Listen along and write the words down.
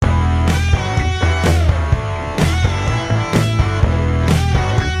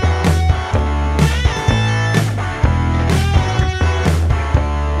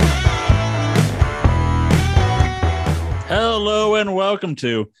welcome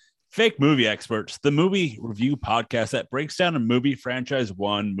to Fake Movie Experts, the movie review podcast that breaks down a movie franchise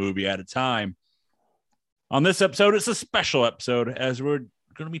one movie at a time. On this episode, it's a special episode as we're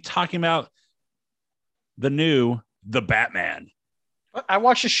going to be talking about The Batman. I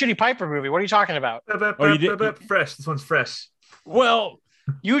watched a shitty Piper movie. What are you talking about? You did? Fresh. This one's fresh. Well,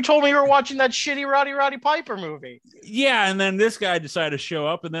 you told me you were watching that shitty Roddy Piper movie. yeah, and then this guy decided to show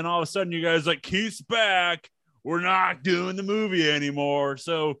up, and then all of a sudden you guys like, Keith's back. We're not doing the movie anymore.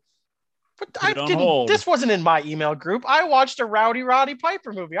 So But I didn't. This wasn't in my email group. I watched a Roddy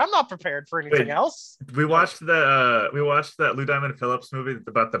Piper movie. I'm not prepared for anything else. We watched that Lou Diamond Phillips movie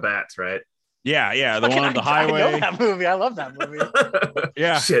about the bats, right? Yeah, the one on the highway. I know that movie. I love that movie.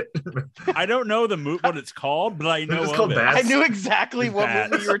 Yeah, shit. I don't know what it's called, but I know It's called it. Bats. I knew exactly what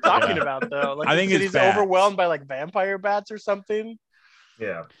Bats. movie you were talking about, though. Like, I think he's it's Bats. overwhelmed by like vampire bats or something.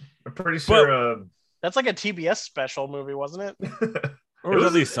 Yeah, I'm pretty sure. That's like a TBS special movie, wasn't it? Or was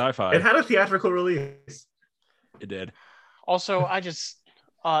at least sci-fi. It had a theatrical release. It did. Also,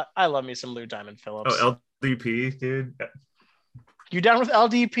 I love me some Lou Diamond Phillips. Oh, LDP, dude. You down with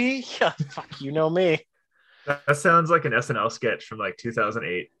LDP? Yeah, fuck, you know me. That sounds like an SNL sketch from like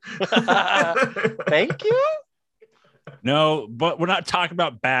 2008. Thank you. No, but we're not talking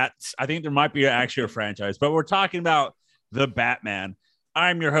about bats. I think there might be actually a franchise, but we're talking about The Batman.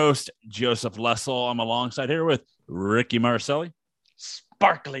 I'm your host, Joseph Lessel. I'm alongside here with Ricky Marcelli.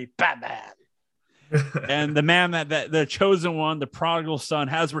 Sparkly Batman. And the man that the chosen one, the prodigal son,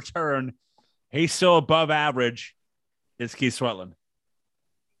 has returned. He's still above average. It's Keith Sweatland.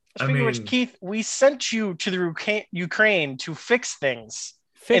 Speaking of which, Keith, we sent you to the Ukraine to fix things.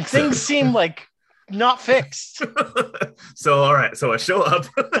 And things seem like not fixed. So, all right. So I show up.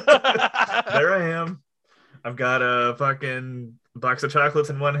 There I am. I've got a fucking box of chocolates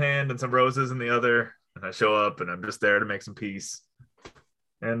in one hand and some roses in the other. And I show up and I'm just there to make some peace.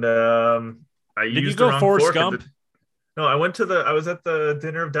 And Did you go Forrest Gump? No, I was at the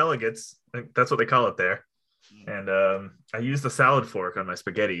dinner of delegates. I think that's what they call it there. And I used the salad fork on my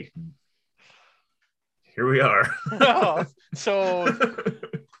spaghetti. Here we are.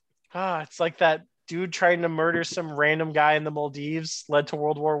 It's like that dude trying to murder some random guy in the Maldives led to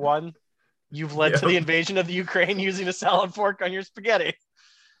World War I. You've led to the invasion of the Ukraine using a salad fork on your spaghetti.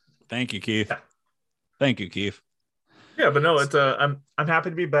 Thank you, Keith. Yeah. Thank you, Keith. Yeah, but no, it's I'm happy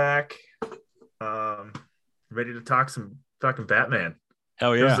to be back. Ready to talk some fucking Batman.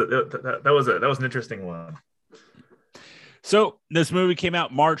 Hell yeah. That was an interesting one. So this movie came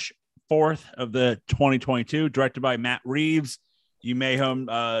out March 4th of the 2022, directed by Matt Reeves. You may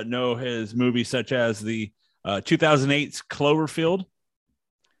know his movies such as the 2008's Cloverfield.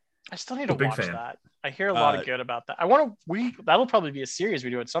 I still need to watch that. I hear a lot of good about that. That'll probably be a series we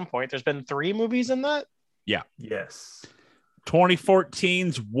do at some point. There's been 3 movies in that. Yeah. Yes.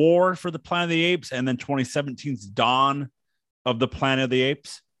 2014's War for the Planet of the Apes, and then 2017's Dawn of the Planet of the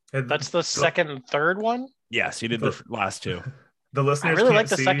Apes. That's the second and third one? Yes, he did the last 2. The listeners I really like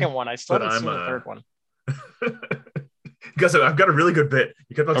the second one. I still haven't seen the third one. Because I've got a really good bit.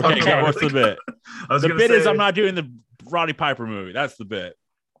 You kept on talking about what's the bit? The bit is I'm not doing the Roddy Piper movie. That's the bit.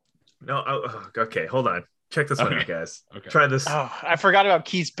 No, okay, hold on. Check this one out, guys. Okay. Try this. Oh, I forgot about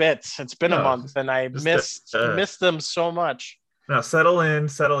Keith's bits. It's been a month, and I missed them so much. Now, settle in.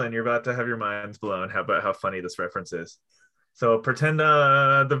 You're about to have your minds blown about how funny this reference is. So pretend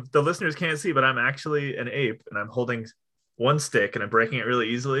the listeners can't see, but I'm actually an ape, and I'm holding one stick, and I'm breaking it really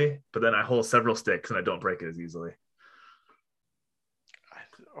easily, but then I hold several sticks, and I don't break it as easily.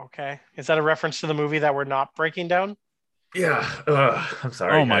 Okay. Is that a reference to the movie that we're not breaking down? Yeah, I'm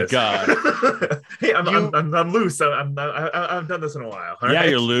sorry. Oh my god! Hey, I'm loose. I've done this in a while. Yeah,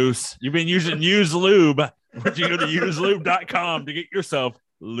 you're loose. You've been using Use Lube. But you go to uselube.com to get yourself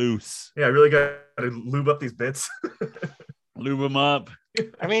loose. Yeah, I really got to lube up these bits. Lube them up.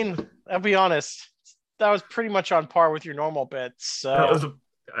 I mean, I'll be honest. That was pretty much on par with your normal bits. So.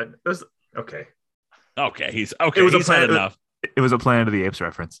 It was okay. Okay, he's okay. He's had enough. It was a Planet of the Apes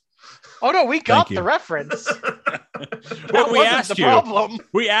reference. Oh no, we got the reference. Well, we asked you. Problem.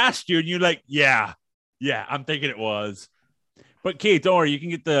 We asked you, and you're like, "Yeah, I'm thinking it was." But Keith, don't worry, you can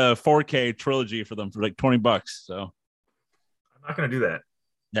get the 4K trilogy for them for like $20. So I'm not going to do that.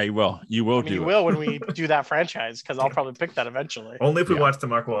 Yeah, you will. You will You will when we do that franchise, because I'll probably pick that eventually. Only if we watch the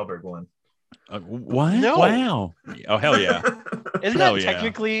Mark Wahlberg one. What? No. Wow. Oh, hell yeah. Isn't that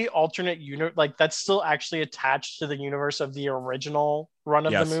technically alternate universe? Like, that's still actually attached to the universe of the original run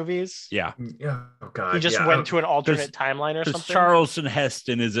of the movies? Yeah. Yeah. Oh, God. He just went to an alternate timeline or something? Charlton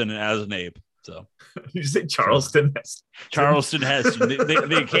Heston is in it as an ape. So You say Charleston Heston? Charleston Heston,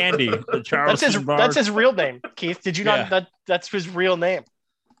 the candy, the Charleston bar. That's his real name. Keith, did you not? That's his real name.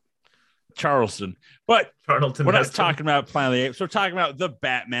 Charleston. But Charlton we're not Heston. talking about Planet of the Apes. We're talking about The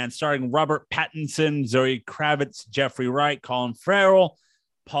Batman, starring Robert Pattinson, Zoe Kravitz, Jeffrey Wright, Colin Farrell,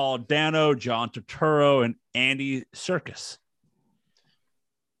 Paul Dano, John Turturro, and Andy Serkis.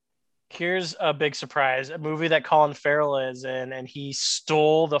 Here's a big surprise: a movie that Colin Farrell is in, and he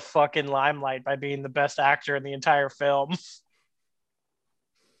stole the fucking limelight by being the best actor in the entire film.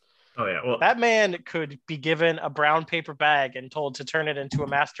 Oh yeah, well, That man could be given a brown paper bag and told to turn it into a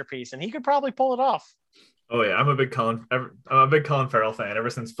masterpiece, and he could probably pull it off. oh yeah, I'm a big Colin Farrell fan ever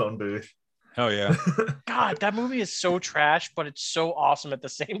since Phone Booth. Oh, yeah. God, that movie is so trash, but it's so awesome at the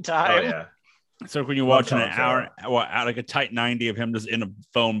same time. Oh yeah, So when you're Love watching an Colin hour, like a tight 90 of him just in a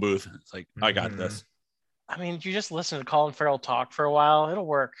phone booth, it's like, I got this. I mean, you just listen to Colin Farrell talk for a while. It'll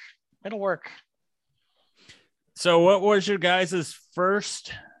work. So what was your guys'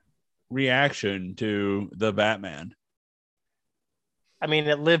 first reaction to The Batman? I mean,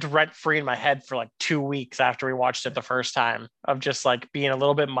 it lived rent free in my head for like 2 weeks after we watched it the first time, of just like being a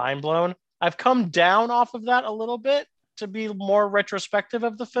little bit mind blown. I've come down off of that a little bit to be more retrospective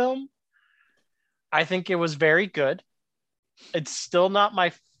of the film. I think it was very good. It's still not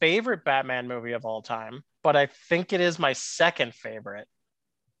my favorite Batman movie of all time, but I think it is my second favorite.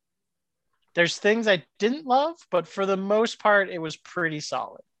 There's things I didn't love, but for the most part, it was pretty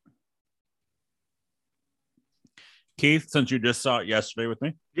solid. Keith, since you just saw it yesterday with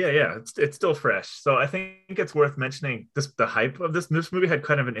me. yeah. It's still fresh, so I think it's worth mentioning. The hype of this movie had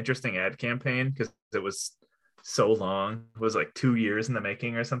kind of an interesting ad campaign because it was so long. It was like 2 years in the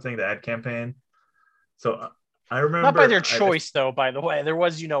making or something. The ad campaign. So I remember Not by their choice, though. By the way, there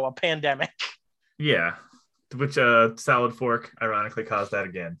was, a pandemic. Yeah, which Salad Fork ironically caused that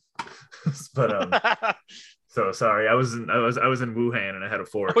again. But so sorry, I was in Wuhan and I had a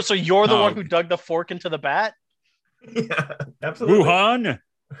fork. Oh, so you're the one who dug the fork into the bat? Yeah, absolutely. Wuhan.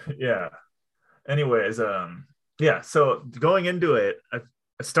 Yeah. Anyways, yeah. So going into it, I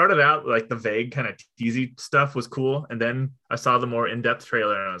started out like the vague kind of teasy stuff was cool, and then I saw the more in-depth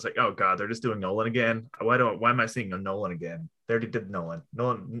trailer, and I was like, oh god, they're just doing Nolan again. Why am I seeing a Nolan again? They already did Nolan.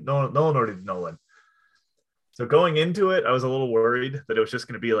 Nolan already did Nolan. So going into it, I was a little worried that it was just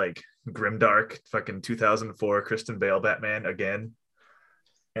going to be like grimdark, fucking 2004 Christian Bale Batman again.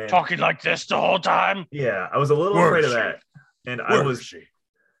 And talking like this the whole time. Yeah, I was a little afraid of that, and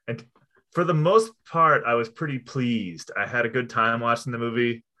and for the most part, I was pretty pleased. I had a good time watching the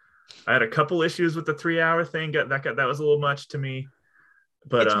movie. I had a couple issues with the 3-hour thing. That was a little much to me.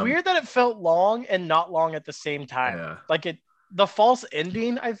 But it's weird that it felt long and not long at the same time. Yeah. Like the false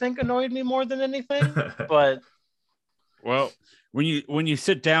ending, I think, annoyed me more than anything. But well, when you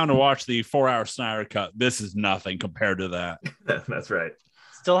sit down to watch the 4-hour Snyder cut, this is nothing compared to that. That's right.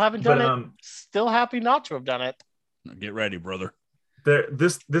 Still haven't done it. Still happy not to have done it. Get ready, brother.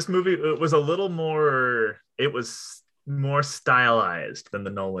 This movie, it was a little more. It was more stylized than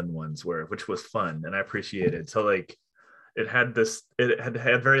the Nolan ones were, which was fun and I appreciated. So like, it had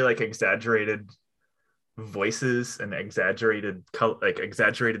very like exaggerated voices and exaggerated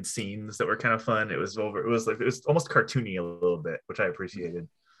scenes that were kind of fun. It was almost cartoony a little bit, which I appreciated.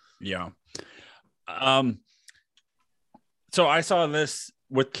 Yeah. So I saw this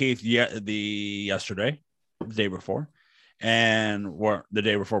with Keith yesterday, the day before, or the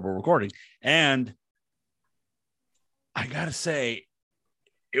day before we're recording. And I gotta say,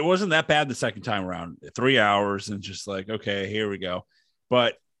 it wasn't that bad the second time around. 3 hours and just like, okay, here we go.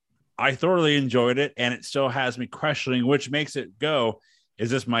 But I thoroughly enjoyed it, and it still has me questioning, which makes it go, is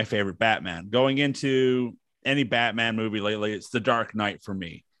this my favorite Batman? Going into any Batman movie lately, it's The Dark Knight for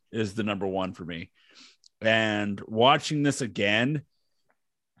me, is the number one for me. And watching this again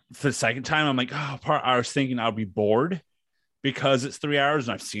for the second time, I'm like, I was thinking I'll be bored because it's 3 hours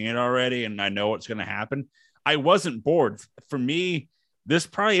and I've seen it already and I know what's going to happen. I wasn't bored. For me, this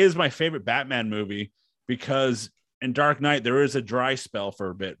probably is my favorite Batman movie because in Dark Knight, there is a dry spell for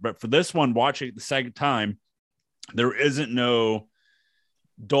a bit. But for this one, watching it the second time, there isn't no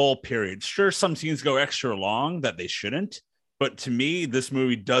dull period. Sure, some scenes go extra long that they shouldn't. But to me, this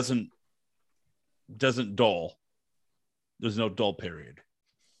movie doesn't dull. There's no dull period.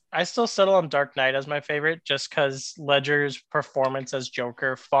 I still settle on Dark Knight as my favorite just because Ledger's performance as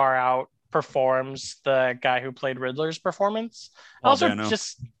Joker far outperforms the guy who played Riddler's performance. I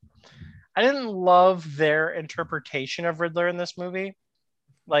didn't love their interpretation of Riddler in this movie.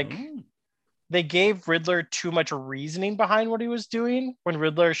 Like, they gave Riddler too much reasoning behind what he was doing when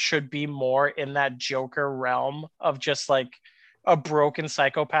Riddler should be more in that Joker realm of just like a broken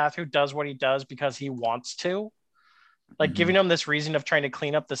psychopath who does what he does because he wants to. Like giving him this reason of trying to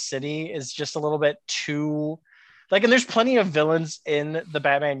clean up the city is just a little bit too like, and there's plenty of villains in the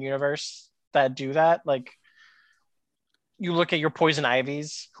Batman universe that do that. Like you look at your Poison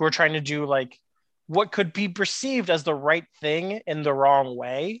Ivies who are trying to do like what could be perceived as the right thing in the wrong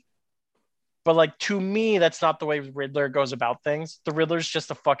way. But like to me, that's not the way Riddler goes about things. The Riddler's just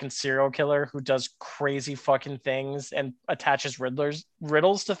a fucking serial killer who does crazy fucking things and attaches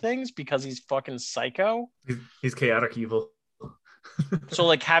riddles to things because he's fucking psycho. He's chaotic evil. So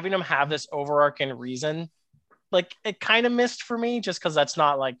like having him have this overarching reason, like it kind of missed for me just because that's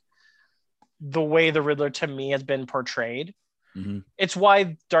not like the way the Riddler to me has been portrayed. It's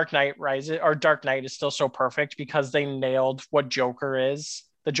why Dark Knight is still so perfect because they nailed what Joker is.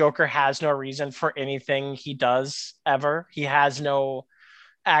 The Joker has no reason for anything he does ever. He has no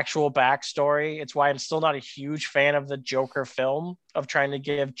actual backstory. It's why I'm still not a huge fan of the Joker film, of trying to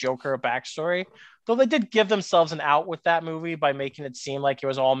give Joker a backstory. Though they did give themselves an out with that movie by making it seem like it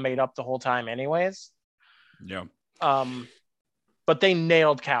was all made up the whole time anyways. Yeah. But they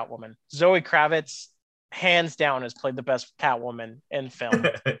nailed Catwoman. Zoe Kravitz, hands down, has played the best Catwoman in film.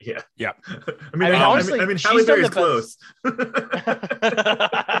 Yeah. I mean, honestly, Halle Berry's close. She's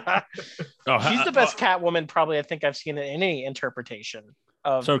the best Catwoman probably I think I've seen in any interpretation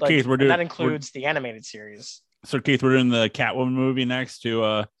of. So like, Keith, that includes the animated series. So Keith, we're doing the Catwoman movie next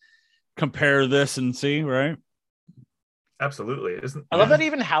to compare this and see, right? Absolutely. I love that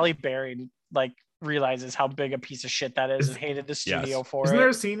even Halle Berry like realizes how big a piece of shit that is and hated the studio for Isn't it. there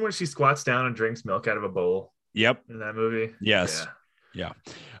a scene where she squats down and drinks milk out of a bowl? Yep. In that movie? Yes. Yeah.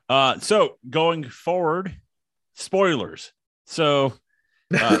 So going forward, spoilers. So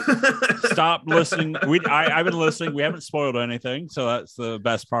stop listening. I've been listening. We haven't spoiled anything, so that's the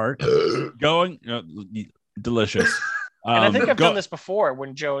best part. Delicious. And I think I've done this before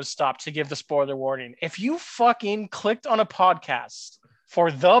when Joe has stopped to give the spoiler warning. If you fucking clicked on a podcast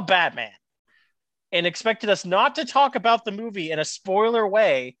for The Batman and expected us not to talk about the movie in a spoiler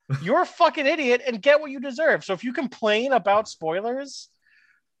way, you're a fucking idiot and get what you deserve. So if you complain about spoilers,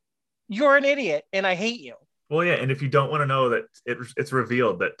 you're an idiot and I hate you. Well, yeah, and if you don't want to know that it's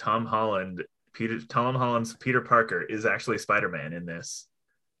revealed that Tom Holland's Peter Parker is actually Spider-Man in this.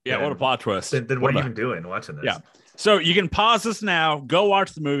 Yeah, what a plot twist. Then what are you even doing watching this? Yeah. So you can pause this now, go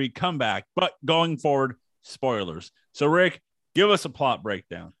watch the movie, come back. But going forward, spoilers. So Rick, give us a plot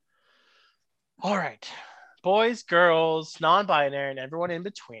breakdown. All right. Boys, girls, non-binary, and everyone in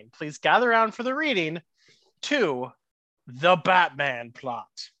between, please gather around for the reading to The Batman plot.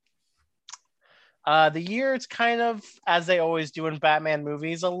 The year, it's kind of, as they always do in Batman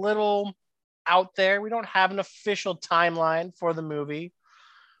movies, a little out there. We don't have an official timeline for the movie,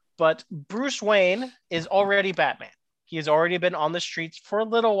 but Bruce Wayne is already Batman. He has already been on the streets for a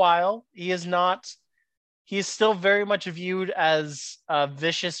little while. He is still very much viewed as a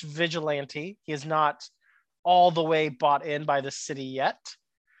vicious vigilante. He is not all the way bought in by the city yet.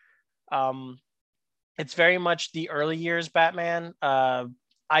 It's very much the early years Batman. I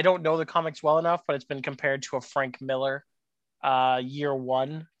don't know the comics well enough, but it's been compared to a Frank Miller year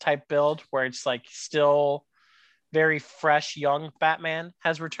one type build where it's like still very fresh, young Batman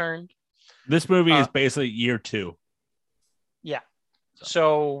has returned. This movie is basically year two. Yeah.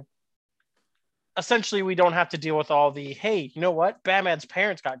 So essentially we don't have to deal with all the, hey, you know what? Batman's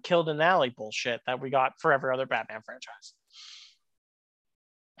parents got killed in an alley bullshit that we got for every other Batman franchise.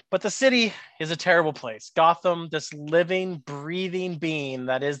 But the city is a terrible place. Gotham, this living, breathing being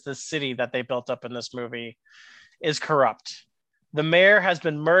that is the city that they built up in this movie, is corrupt. The mayor has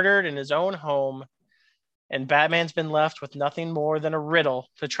been murdered in his own home, and Batman's been left with nothing more than a riddle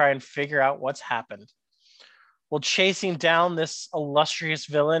to try and figure out what's happened. While chasing down this illustrious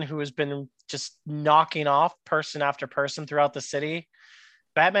villain who has been just knocking off person after person throughout the city,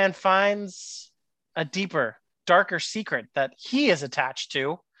 Batman finds a deeper, darker secret that he is attached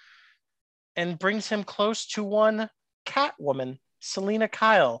to and brings him close to one Catwoman, Selina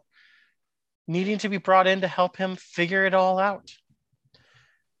Kyle, needing to be brought in to help him figure it all out.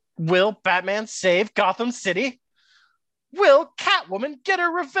 Will Batman save Gotham City? Will Catwoman get her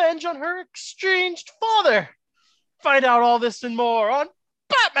revenge on her estranged father? Find out all this and more on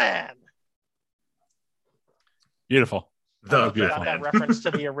Batman. Beautiful. Beautiful. That reference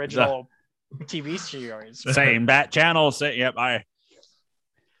to the original TV series. Same Bat channel. Yep.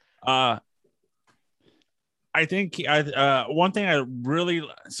 I think one thing I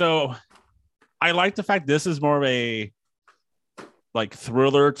like the fact this is more of a like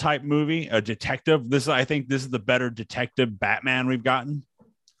thriller type movie, a detective. I think this is the better detective Batman we've gotten.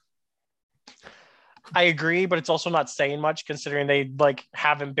 I agree, but it's also not saying much considering they like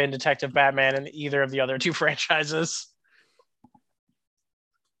haven't been Detective Batman in either of the other two franchises.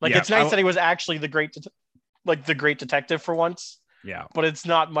 Like, Yeah, it's nice that he was actually the great detective for once, Yeah. but it's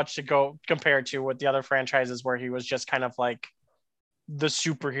not much to go compare to with the other franchises where he was just kind of like the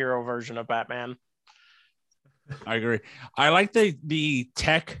superhero version of Batman. I agree. I like the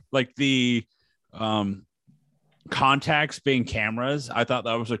tech, like the contacts being cameras. I thought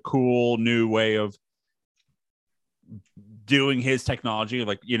that was a cool new way of doing his technology.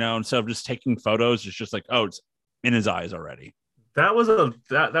 Like, you know, instead of just taking photos, it's just like, oh, it's in his eyes already. That was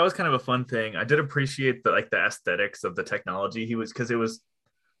kind of a fun thing. I did appreciate the aesthetics of the technology he was, because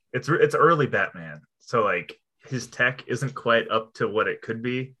it's early Batman, so like his tech isn't quite up to what it could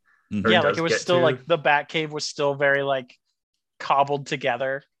be. Yeah, like it was still like the Batcave was still very like cobbled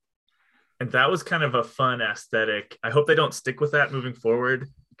together. And that was kind of a fun aesthetic. I hope they don't stick with that moving forward,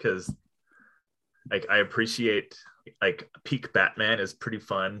 because like I appreciate like peak Batman is pretty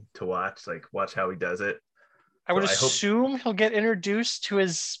fun to watch. Like watch how he does it. I would assume he'll get introduced to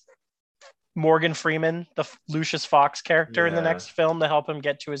his Morgan Freeman, the Lucius Fox character in the next film, to help him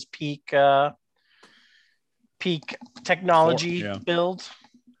get to his peak technology build.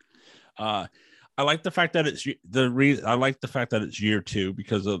 I like the fact that it's year 2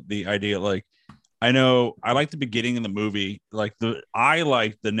 because of the idea. Like, I know I like the beginning of the movie. Like I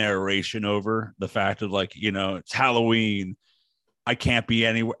like the narration over the fact of like, you know, it's Halloween. I can't be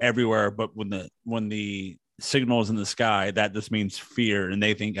everywhere, but when the signal is in the sky, that just means fear, and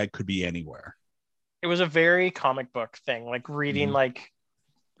they think I could be anywhere. It was a very comic book thing, like reading like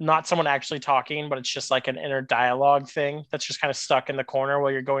not someone actually talking, but it's just like an inner dialogue thing that's just kind of stuck in the corner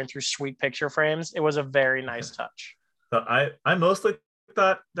while you're going through sweet picture frames. It was a very nice touch. But I mostly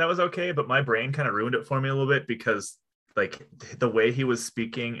thought that was okay, but my brain kind of ruined it for me a little bit, because like the way he was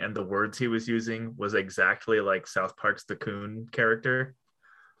speaking and the words he was using was exactly like South Park's the Coon character.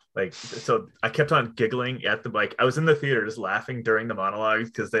 Like, so I kept on giggling at the, like, I was in the theater just laughing during the monologues,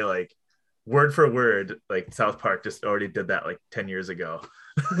 because they like word for word, like South Park just already did that like 10 years ago.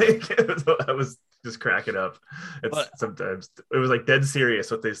 I was just cracking up. Sometimes it was like dead serious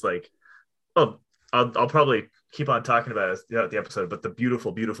with this, like, oh, I'll probably keep on talking about it throughout the episode, but the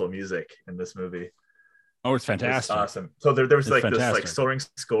beautiful, beautiful music in this movie. Oh, it's fantastic. It's awesome. So there was like this like soaring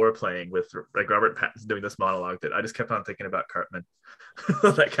score playing with like Robert Pattinson doing this monologue that I just kept on thinking about Cartman.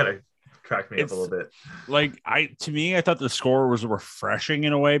 That kind of cracked me up a little bit. Like I thought the score was refreshing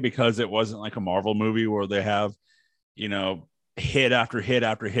in a way, because it wasn't like a Marvel movie where they have, you know, hit after hit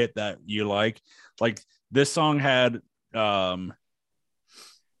after hit that you like this song had the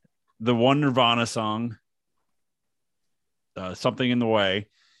one Nirvana song, Something in the Way.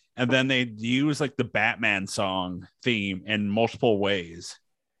 And then they use like the Batman song theme in multiple ways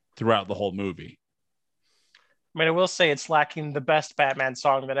throughout the whole movie. I mean, I will say it's lacking the best Batman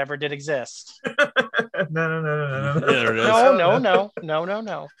song that ever did exist. No. There it is.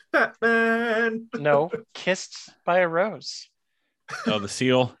 No. Batman. No, Kissed by a Rose. Oh, the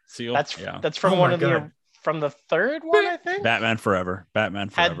seal. That's from from the third one, I think. Batman Forever. Had,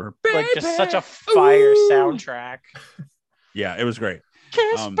 like, just such a fire soundtrack. Yeah, it was great.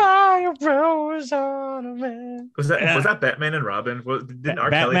 Kissed by a rose on a man. Was that Batman and Robin? Didn't R.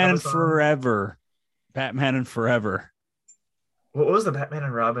 Kelly Batman have a and song? Forever. Batman and Forever. What was the Batman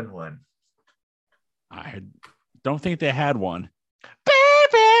and Robin one? I don't think they had one.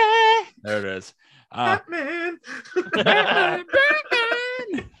 Baby. There it is. Batman. Batman.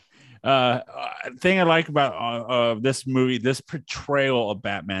 Thing I like about this movie, this portrayal of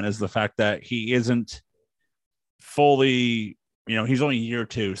Batman, is the fact that he isn't fully, you know, he's only year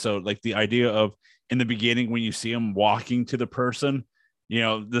 2. So like the idea of in the beginning when you see him walking to the person, you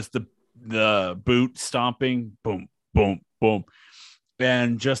know, the boot stomping, boom, boom, boom.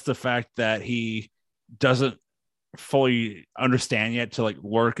 And just the fact that he doesn't fully understand yet to like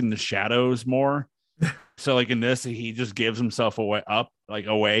lurk in the shadows more. So like in this, he just gives himself away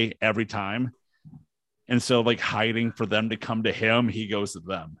every time. And so like hiding for them to come to him, he goes to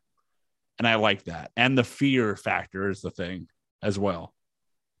them. And I like that. And the fear factor is the thing as well.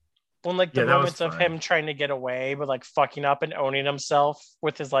 Well, like the moments of him trying to get away, but like fucking up and owning himself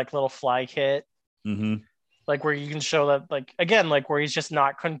with his like little fly kit. Mm-hmm. Like where you can show that, like, again, like where he's just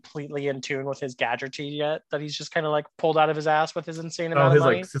not completely in tune with his gadgetry yet, that he's just kind of like pulled out of his ass with his insane amount of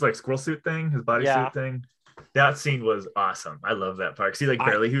money. His like squirrel suit thing, his bodysuit thing. That scene was awesome. I love that part. See, like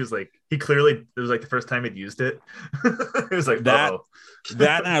barely, it was like the first time he'd used it. It was like that.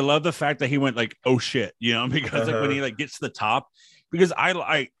 And I love the fact that he went like, oh shit, you know, because like when he like gets to the top, because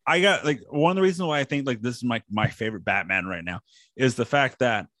I got like one of the reasons why I think like this is my favorite Batman right now is the fact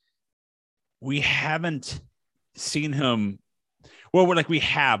that we haven't seen him. Well, we're like we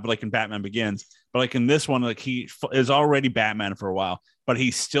have like in Batman Begins, but like in this one, like he is already Batman for a while, but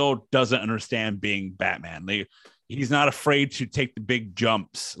he still doesn't understand being Batman. He's not afraid to take the big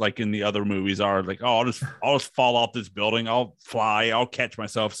jumps like in the other movies are. Like, oh, I'll just fall off this building. I'll fly. I'll catch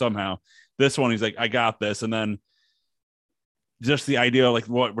myself somehow. This one, he's like, I got this. And then just the idea, like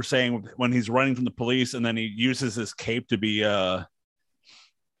what we're saying when he's running from the police, and then he uses his cape to be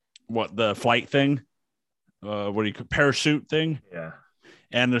what the flight thing, what do you parachute thing? Yeah,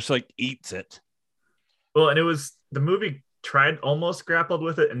 and just like eats it. Well, and it was the movie tried almost grappled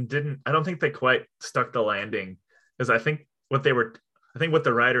with it and didn't. I don't think they quite stuck the landing, because I think what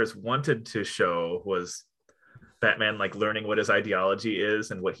the writers wanted to show was Batman like learning what his ideology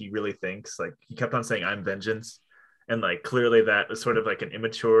is and what he really thinks. Like he kept on saying, "I'm vengeance." And like clearly that was sort of like an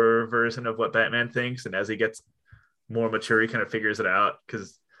immature version of what Batman thinks. And as he gets more mature, he kind of figures it out.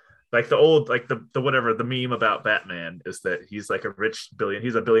 Because like the old, like the whatever, the meme about Batman is that he's like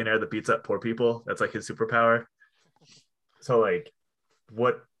he's a billionaire that beats up poor people. That's like his superpower. So like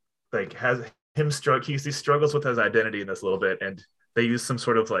what like has him he struggles with his identity in this little bit. And they use some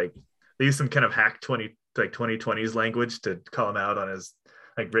kind of hack 2020s language to call him out on his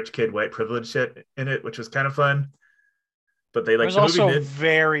like rich kid white privilege shit in it, which was kind of fun. But they like it was also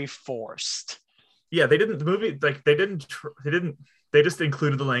very forced. Yeah, they didn't. The movie like they didn't. They just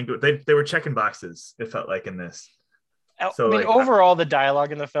included the language. They were checking boxes. It felt like in this. So I mean, like, overall, the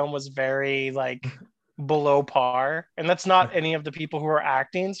dialogue in the film was very like below par, and that's not any of the people who are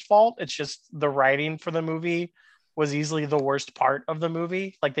acting's fault. It's just the writing for the movie was easily the worst part of the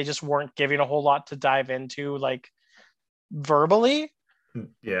movie. Like they just weren't giving a whole lot to dive into, like verbally.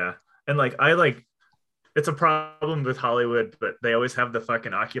 Yeah, and like it's a problem with Hollywood, but they always have the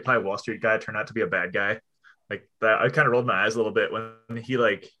fucking Occupy Wall Street guy turn out to be a bad guy. Like that, I kind of rolled my eyes a little bit when he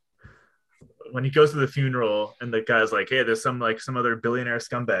goes to the funeral and the guy's like, "Hey, there's some other billionaire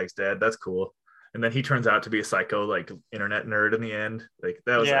scumbags dead. That's cool." And then he turns out to be a psycho, like internet nerd in the end. Like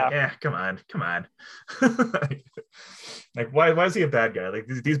that was come on. Like why is he a bad guy? Like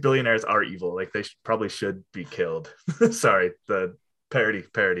these billionaires are evil. Like they probably should be killed. Sorry, the parody.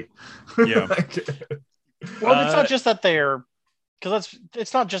 Yeah. Well, it's not just that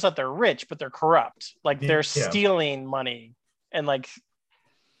it's not just that they're rich, but they're corrupt. Like they're stealing money and like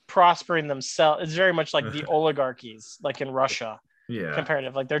prospering themselves. It's very much like the oligarchies, like in Russia. Yeah.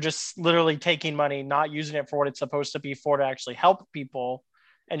 Comparative. Like they're just literally taking money, not using it for what it's supposed to be for, to actually help people,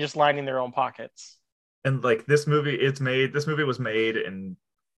 and just lining their own pockets. And like this movie was made in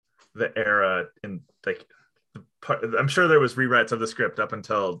the era in like I'm sure there was rewrites of the script up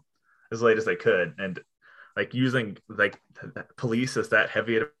until as late as they could, and like using like police as that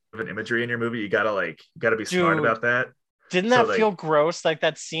heavy of an imagery in your movie, you gotta be smart about that. Didn't that feel gross? Like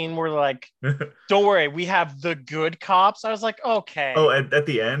that scene where like, don't worry, we have the good cops. I was like, okay. Oh, at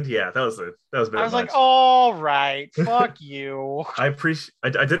the end, yeah, that was a bit. I was like, all right, fuck you. I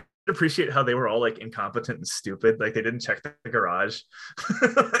did appreciate how they were all like incompetent and stupid. Like they didn't check the garage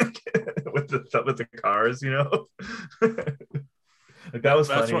with the cars, you know. Like that was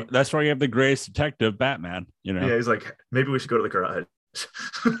funny. That's why you have the greatest detective, Batman. You know. Yeah, he's like, maybe we should go to the garage.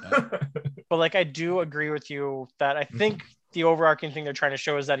 But like, I do agree with you that I think the overarching thing they're trying to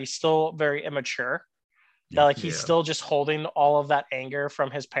show is that he's still very immature. That like he's still just holding all of that anger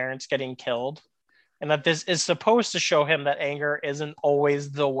from his parents getting killed, and that this is supposed to show him that anger isn't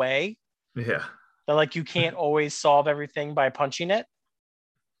always the way. Yeah. That like you can't always solve everything by punching it.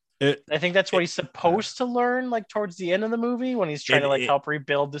 I think that's what he's supposed to learn, like towards the end of the movie when he's trying to like help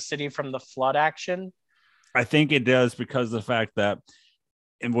rebuild the city from the flood action. I think it does because of the fact that,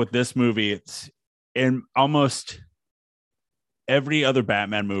 and with this movie, it's in almost every other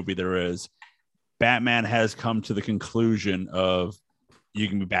Batman movie there is, Batman has come to the conclusion of you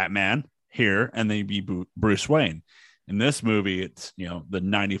can be Batman here and then you be Bruce Wayne. In this movie, it's, you know, the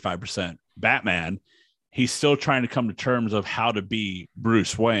 95% Batman. He's still trying to come to terms of how to be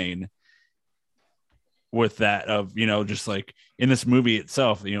Bruce Wayne with that of, you know, just like in this movie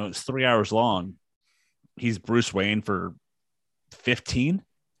itself, you know, it's 3 hours long. He's Bruce Wayne for 15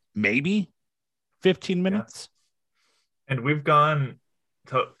 minutes. Yeah. And we've gone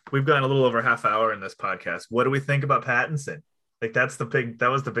a little over half hour in this podcast. What do we think about Pattinson? Like that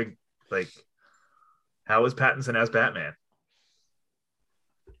was the big, like, how was Pattinson as Batman?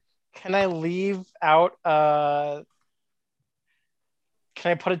 Can I leave out can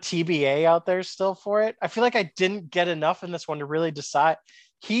I put a TBA out there still for it? I feel like I didn't get enough in this one to really decide.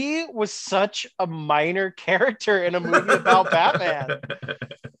 He was such a minor character in a movie about Batman.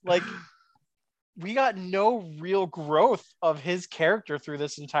 Like, we got no real growth of his character through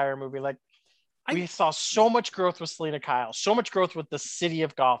this entire movie. Like, We saw so much growth with Selena Kyle, so much growth with the city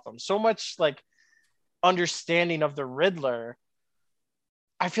of Gotham, so much like understanding of the Riddler.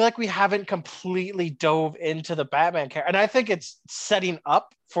 I feel like we haven't completely dove into the Batman character. And I think it's setting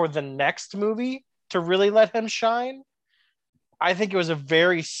up for the next movie to really let him shine. I think it was a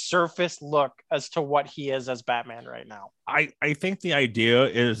very surface look as to what he is as Batman right now. I think the idea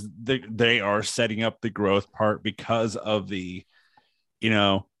is that they are setting up the growth part because of the,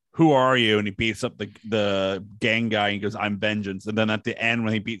 who are you? And he beats up the gang guy and he goes, I'm vengeance. And then at the end,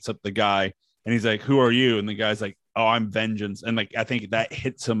 when he beats up the guy and he's like, who are you? And the guy's like, oh, I'm vengeance. And like, I think that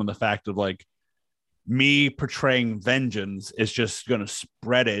hits him in the fact of like, me portraying vengeance is just going to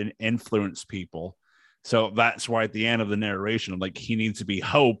spread it and influence people. So that's why at the end of the narration, like, he needs to be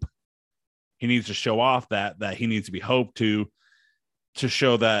hope. He needs to show off that he needs to be hope to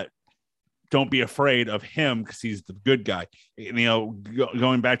show that don't be afraid of him because he's the good guy.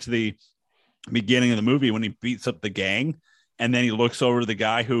 Going back to the beginning of the movie when he beats up the gang and then he looks over to the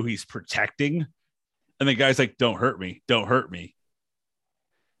guy who he's protecting and the guy's like, don't hurt me. Don't hurt me.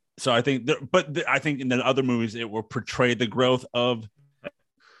 So I think, I think in the other movies, it will portray the growth of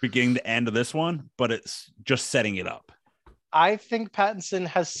beginning to end of this one, but it's just setting it up. I think Pattinson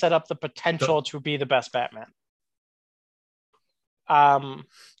has set up the potential to be the best Batman.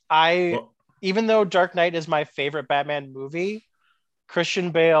 Even though Dark Knight is my favorite Batman movie, Christian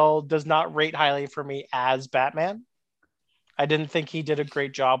Bale does not rate highly for me as Batman. I didn't think he did a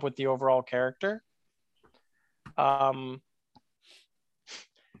great job with the overall character.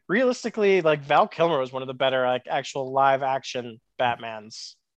 Realistically, like Val Kilmer was one of the better like actual live action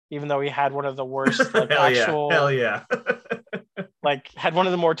Batmans, even though he had one of the worst like hell yeah. Like had one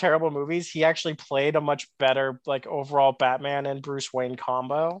of the more terrible movies. He actually played a much better like overall Batman and Bruce Wayne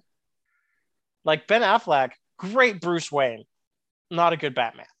combo. Like Ben Affleck, great Bruce Wayne, not a good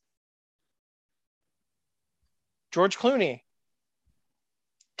Batman. George Clooney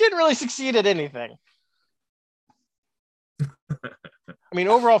didn't really succeed at anything. I mean,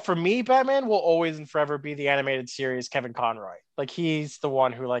 overall, for me, Batman will always and forever be the animated series Kevin Conroy. Like he's the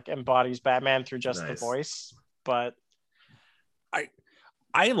one who like embodies Batman through just the voice. But I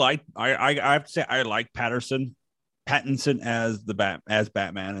have to say I like Pattinson as as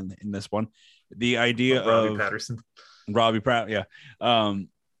Batman in this one. The idea of Robbie Pratt, yeah.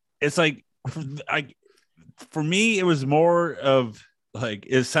 It's like for me, it was more of like,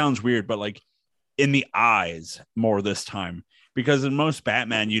 it sounds weird, but like in the eyes more this time, because in most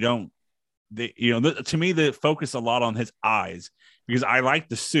Batman, to me, they focus a lot on his eyes because I like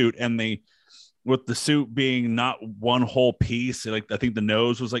the suit and with the suit being not one whole piece. Like I think the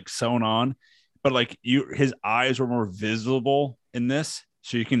nose was like sewn on, but like his eyes were more visible in this.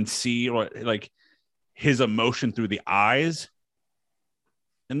 So you can see like his emotion through the eyes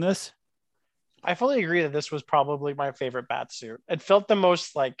in this. I fully agree that this was probably my favorite bat suit. It felt the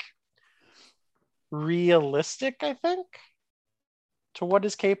most like realistic, I think, to what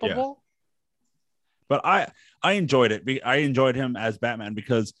is capable. Yeah. But I enjoyed it. I enjoyed him as Batman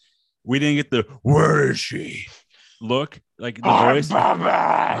because we didn't get the "where is she" look, like the voice.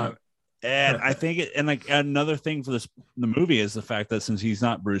 Batman! And I think and like another thing for the movie is the fact that since he's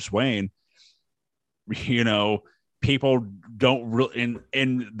not Bruce Wayne, people don't really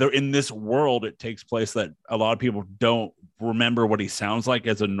in this world it takes place that a lot of people don't remember what he sounds like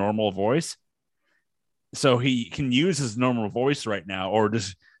as a normal voice. So he can use his normal voice right now, or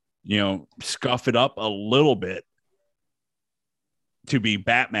just scuff it up a little bit to be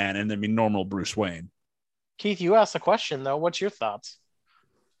Batman and then be normal Bruce Wayne. Keith, you asked the question though. What's your thoughts?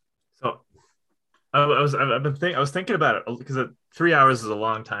 So I was thinking about it because 3 hours is a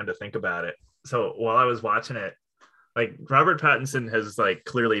long time to think about it. So while I was watching it, like Robert Pattinson has like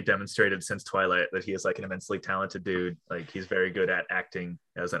clearly demonstrated since Twilight that he is like an immensely talented dude. Like he's very good at acting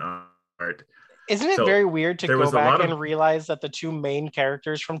as an art. Isn't it very weird to go back and realize that the two main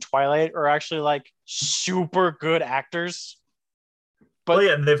characters from Twilight are actually like super good actors? But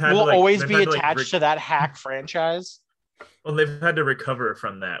and they've had will always be attached to that hack franchise. Well, they've had to recover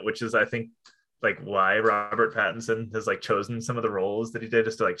from that, which is, I think, like why Robert Pattinson has like chosen some of the roles that he did,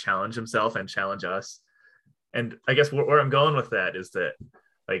 just to like challenge himself and challenge us. And I guess where I'm going with that is that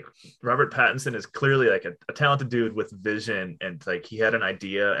like Robert Pattinson is clearly like a talented dude with vision, and like he had an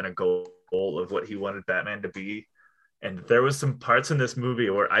idea and a goal of what he wanted Batman to be. And there was some parts in this movie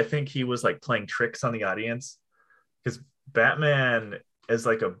where I think he was like playing tricks on the audience, because Batman is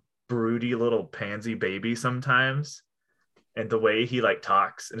like a broody little pansy baby sometimes, and the way he like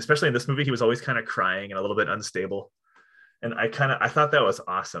talks, and especially in this movie, he was always kind of crying and a little bit unstable. And I thought that was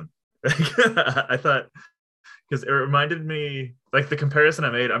awesome. I thought, because it reminded me, like the comparison I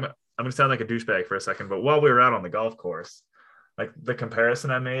made, I'm I'm gonna sound like a douchebag for a second, but while we were out on the golf course, like the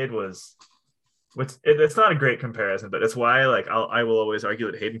comparison I made was, it's not a great comparison, but it's why like I will always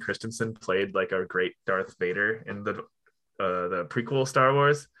argue that Hayden Christensen played like a great Darth Vader in the prequel Star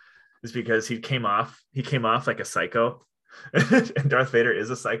Wars, is because he came off like a psycho, and Darth Vader is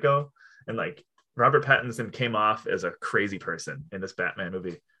a psycho, and like Robert Pattinson came off as a crazy person in this Batman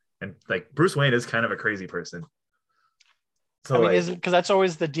movie, and like Bruce Wayne is kind of a crazy person. So I mean, isn't, because that's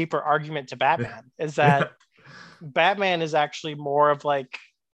always the deeper argument to Batman is that Batman is actually more of like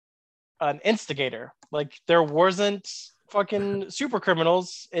an instigator. Like there wasn't fucking super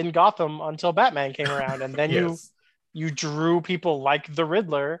criminals in Gotham until Batman came around, and then yes. you drew people like the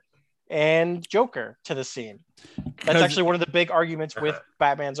Riddler and Joker to the scene. That's actually one of the big arguments with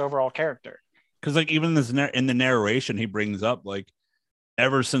Batman's overall character. Because like even this in the narration, he brings up like,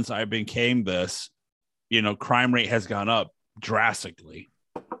 ever since I became this, crime rate has gone up drastically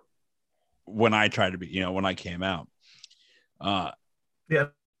when I tried to be, when I came out. Yeah,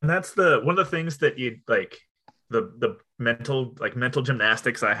 and that's one of the things that you like, the mental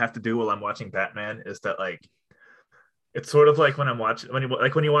gymnastics I have to do while I'm watching Batman is that like, it's sort of like when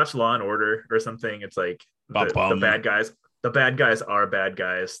you watch Law and Order or something, it's like the bad guys are bad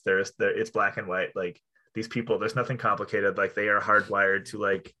guys. It's black and white. Like these people, there's nothing complicated. Like they are hardwired to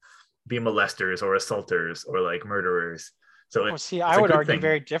like be molesters or assaulters or like murderers. So I would argue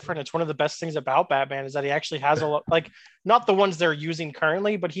very different. It's one of the best things about Batman is that he actually has a lot, like not the ones they're using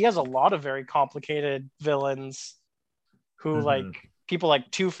currently, but he has a lot of very complicated villains who like people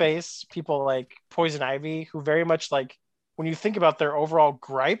like Two-Face, people like Poison Ivy, who very much like when you think about their overall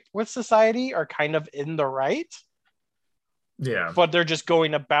gripe with society are kind of in the right. Yeah. But they're just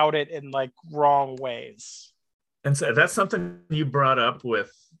going about it in like wrong ways. And so that's something you brought up with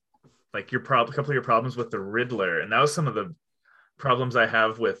like a couple of your problems with the Riddler. And that was some of the problems I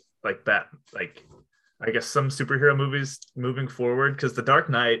have with like I guess some superhero movies moving forward, because The Dark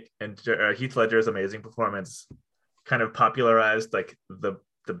Knight and Heath Ledger's amazing performance kind of popularized like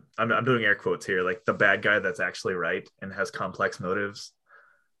I'm doing air quotes here, like the bad guy that's actually right and has complex motives.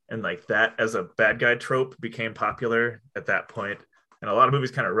 And like that as a bad guy trope became popular at that point, and a lot of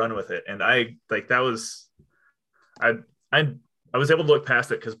movies kind of run with it. And I was able to look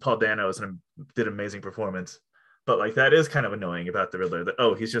past it because Paul Dano did an amazing performance. But like that is kind of annoying about the Riddler,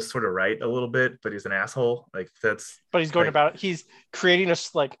 that he's just sort of right a little bit, but he's an asshole. Like that's. But he's going about. He's creating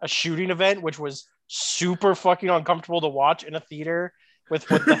a shooting event, which was super fucking uncomfortable to watch in a theater with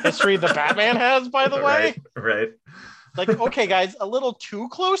the history the Batman has. By the way, right. Like, okay, guys, a little too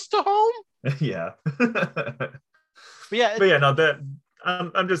close to home. Yeah. But yeah, no, that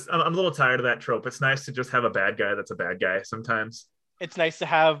I'm a little tired of that trope. It's nice to just have a bad guy that's a bad guy sometimes. It's nice to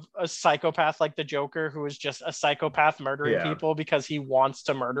have a psychopath like the Joker who is just a psychopath murdering people because he wants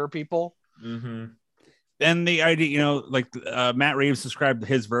to murder people. Mm-hmm. And the idea, Matt Reeves described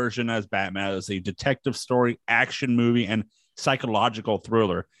his version as Batman as a detective story, action movie, and psychological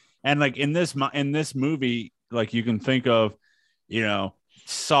thriller. And like in this movie, like you can think of,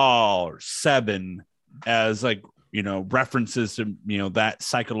 Saw or Seven as like, references to, that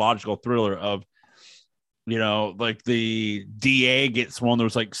psychological thriller of, like the DA gets one of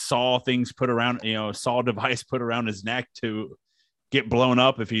those like saw things put around, saw device put around his neck to get blown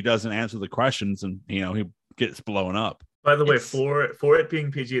up if he doesn't answer the questions, and, he gets blown up. By the way, for it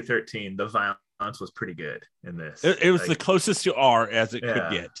being PG-13, the violence was pretty good in this. It was the closest to R as it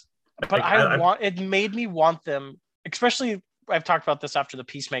could get. But it made me want them, especially I've talked about this after the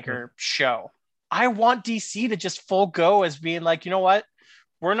Peacemaker show. I want DC to just full go as being like, you know what?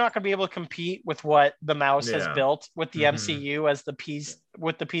 We're not going to be able to compete with what the mouse has built with the MCU as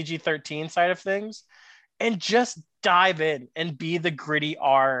with the PG-13 side of things, and just dive in and be the gritty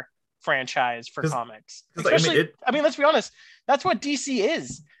R franchise for comics. Especially, let's be honest, that's what DC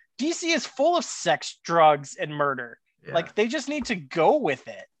is. DC is full of sex, drugs, and murder. Yeah. Like they just need to go with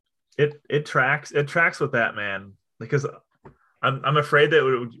it. It tracks with Batman, because I'm afraid that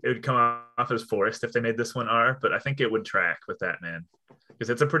it would come off as forced if they made this one R, but I think it would track with Batman because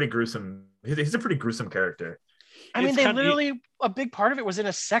it's a pretty gruesome. He's a pretty gruesome character. I mean, a big part of it was in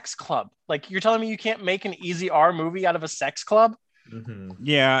a sex club. Like you're telling me you can't make an easy R movie out of a sex club? Mm-hmm.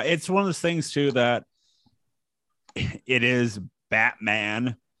 Yeah, it's one of those things too that it is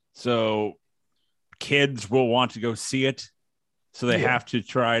Batman, so kids will want to go see it. So they have to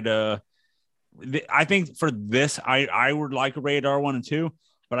try to. I think for this, I would like a rated R1 and 2,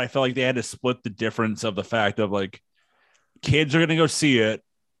 but I felt like they had to split the difference of the fact of like kids are going to go see it.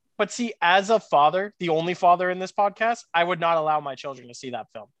 But see, as a father, the only father in this podcast, I would not allow my children to see that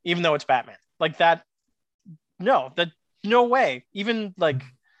film, even though it's Batman. Like that. No way. Even like,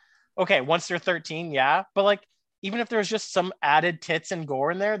 okay, once they're 13, yeah. But like, even if there's just some added tits and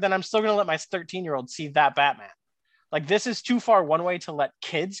gore in there, then I'm still gonna let my 13-year-old see that Batman. Like, this is too far one way to let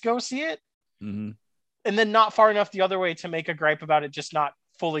kids go see it, Mm-hmm. and then not far enough the other way to make a gripe about it just not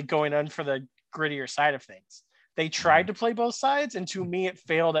fully going in for the grittier side of things. They tried to play both sides, and to me, it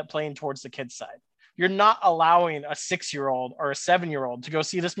failed at playing towards the kids' side. You're not allowing a 6-year-old or a 7-year-old to go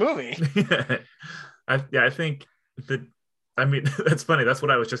see this movie. I think that. I mean, that's funny. That's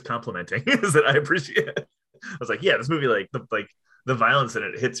what I was just complimenting. Is that I appreciate it. I was like, yeah, this movie, like the violence in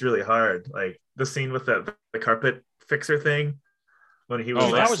it hits really hard. Like the scene with the carpet fixer thing when he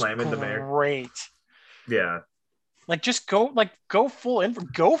was slamming the mayor. Great. Yeah. Like, just go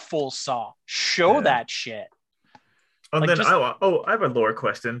full Saw. Show that shit. And then I have a lore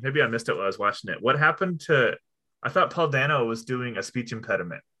question. Maybe I missed it while I was watching it. What happened to? I thought Paul Dano was doing a speech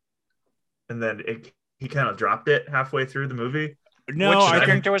impediment, and then he kind of dropped it halfway through the movie. No, Which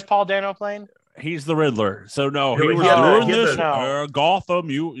character was Paul Dano playing? He's the Riddler. So no, He he was had doing this. No. Gotham.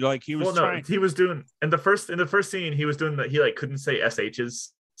 He was trying. He was doing in the first scene. He was doing that. He like couldn't say shs.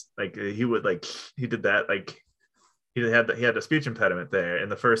 Like he would he did that. Like he had a speech impediment there in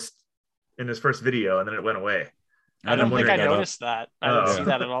his first video, and then it went away. I don't think I noticed that. I didn't see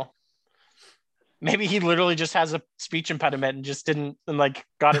that at all. Maybe he literally just has a speech impediment and just didn't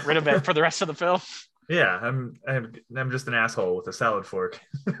got rid of it for the rest of the film. Yeah, I'm just an asshole with a salad fork.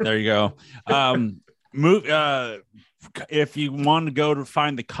 There you go. If you want to go to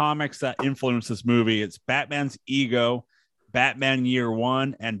find the comics that influence this movie, it's Batman's Ego, Batman Year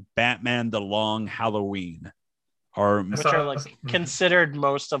One, and Batman: The Long Halloween. Which are considered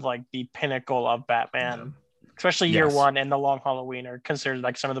most of the pinnacle of Batman. Especially Year One and The Long Halloween are considered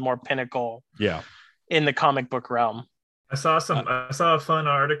some of the more pinnacle in the comic book realm. I saw a fun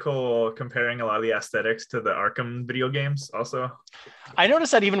article comparing a lot of the aesthetics to the Arkham video games also. I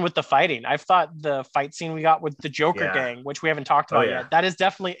noticed that even with the fighting. I've thought the fight scene we got with the Joker gang, which we haven't talked about yet, that is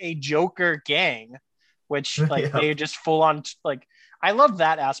definitely a Joker gang, which they just full on I love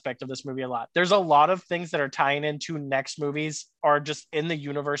that aspect of this movie a lot. There's a lot of things that are tying into next movies or just in the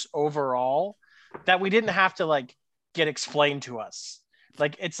universe overall that we didn't have to get explained to us.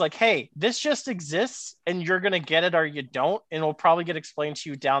 It's hey, this just exists and you're going to get it or you don't. And it'll probably get explained to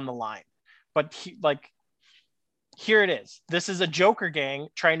you down the line. But here it is. This is a Joker gang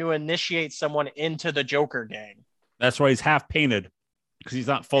trying to initiate someone into the Joker gang. That's why he's half painted because he's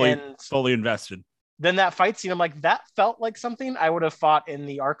not fully invested. Then that fight scene, I'm that felt like something I would have fought in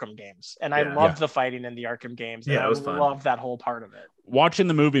the Arkham games. And I loved the fighting in the Arkham games. And it was fun. Loved that whole part of it. Watching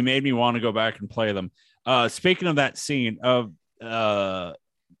the movie made me want to go back and play them. Speaking of that scene of the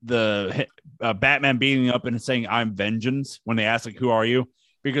Batman beating up and saying, "I'm vengeance," when they ask who are you?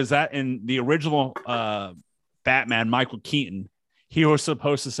 Because that in the original Batman, Michael Keaton, he was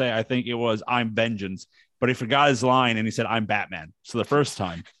supposed to say, I think it was, "I'm vengeance," but he forgot his line and he said, "I'm Batman." So the first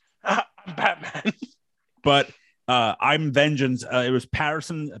time. Batman. But I'm vengeance. It was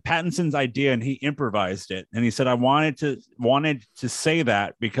Pattinson's idea, and he improvised it. And he said, "I wanted to say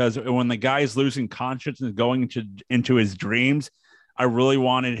that because when the guy's losing conscience and going into his dreams, I really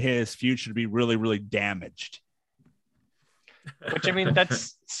wanted his future to be really, really damaged." Which, I mean,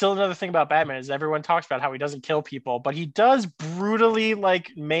 that's still another thing about Batman is everyone talks about how he doesn't kill people, but he does brutally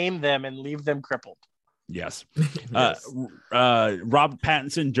maim them and leave them crippled. Yes. Robert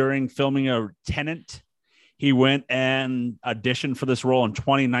Pattinson, during filming a Tenet, he went and auditioned for this role in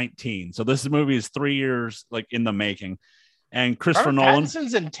 2019. So this movie is 3 years in the making. And Christopher Nolan.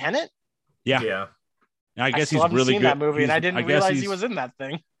 Pattinson's in Tenet? Yeah. I guess he's really really seen good. That movie, and I didn't realize he was in that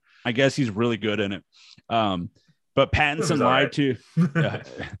thing. I guess he's really good in it. But Pattinson lied to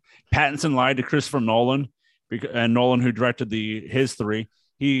Pattinson lied to Christopher Nolan, and Nolan, who directed his three.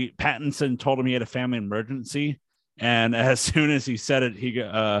 Pattinson told him he had a family emergency, and as soon as he said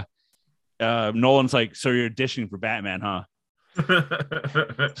it, Nolan's like, "So you're auditioning for Batman, huh?"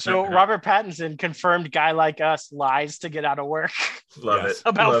 So Robert Pattinson, confirmed guy like us, lies to get out of work. Love it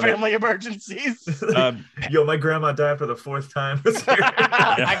about family emergencies. Yo, my grandma died for the 4th time.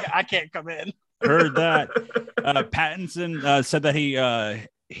 I can't come in. Heard that. Pattinson said that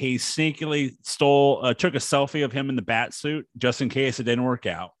he sneakily took a selfie of him in the bat suit just in case it didn't work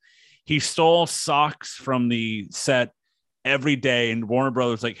out. He stole socks from the set every day, and Warner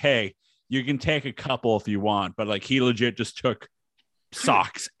Brothers like, "Hey, you can take a couple if you want," but he legit just took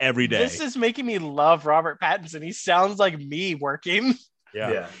socks every day. This is making me love Robert Pattinson. He sounds like me working.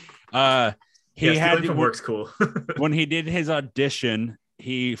 Yeah. He had from work's cool. When he did his audition,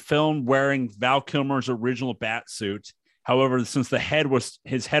 he filmed wearing Val Kilmer's original bat suit. However, since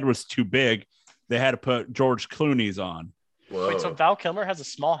his head was too big, they had to put George Clooney's on. Whoa. Wait, so Val Kilmer has a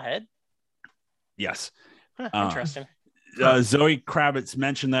small head? Yes. Interesting. Zoe Kravitz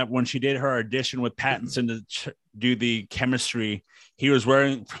mentioned that when she did her audition with Pattinson to do the chemistry, he was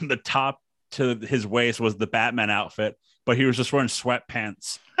wearing from the top to his waist was the Batman outfit, but he was just wearing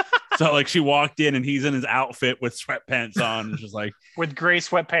sweatpants. So like she walked in and he's in his outfit with sweatpants on, just like with gray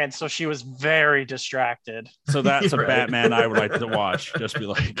sweatpants. So she was very distracted. So that's a Batman I would like to watch. Just be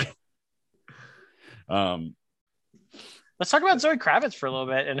like, let's talk about Zoe Kravitz for a little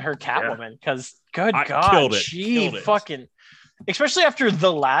bit and her Catwoman, because God, she fucking, especially after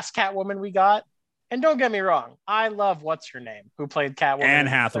the last Catwoman we got. And don't get me wrong, I love what's her name who played Catwoman. Anne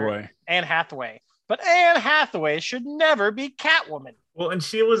Hathaway. Anne Hathaway. But Anne Hathaway should never be Catwoman. Well, and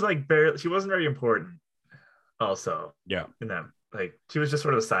she was like barely, she wasn't very important. Also, yeah, in that, like, she was just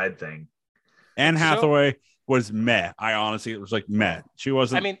sort of a side thing. Anne Hathaway was meh. I honestly, it was like meh. She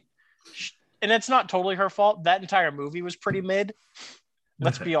wasn't. I mean, and it's not totally her fault. That entire movie was pretty mid.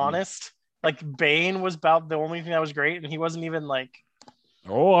 Let's be honest. Like Bane was about the only thing that was great, and he wasn't even like.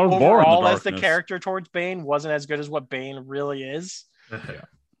 Oh, I was overall as the character towards Bane wasn't as good as what Bane really is. Yeah.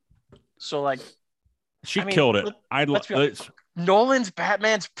 So like, she killed it. Nolan's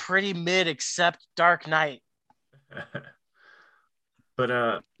Batman's pretty mid except Dark Knight.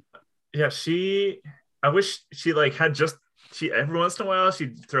 But yeah, I wish she like had just every once in a while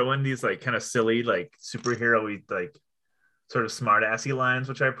she'd throw in these like kind of silly like superhero-y like sort of smart assy lines,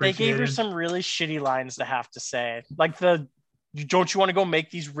 which I appreciate. They gave her some really shitty lines to have to say, like the "Don't you want to go make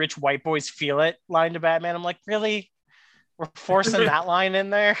these rich white boys feel it" line to Batman. I'm like, really? We're forcing that line in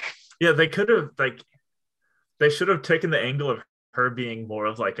there? Yeah, they could have they should have taken the angle of her being more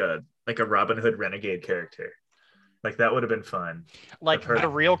of like a Robin Hood renegade character. Like that would have been fun. Like the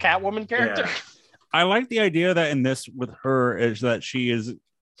real Catwoman character. Yeah. I like the idea that in this with her is that she is.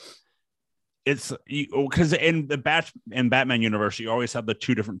 It's because in the Batman universe, you always have the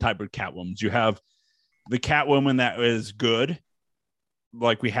two different type of Catwomans. You have the Catwoman that is good,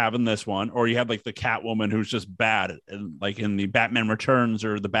 like we have in this one, or you have like the Catwoman who's just bad, like in the Batman Returns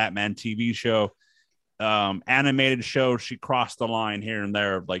or the Batman TV show, animated show. She crossed the line here and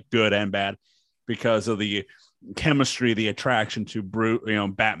there of like good and bad because of the chemistry, the attraction to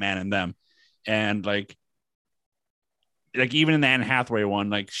Batman and them, and like even in the Anne Hathaway one,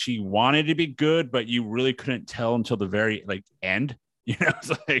 like she wanted to be good, but you really couldn't tell until the very like end.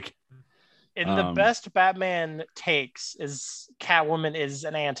 It's like. In the best Batman takes is Catwoman is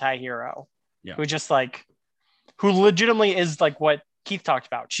an anti-hero. Yeah. Who legitimately is like what Keith talked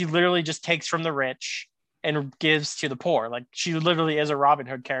about. She literally just takes from the rich and gives to the poor. Like she literally is a Robin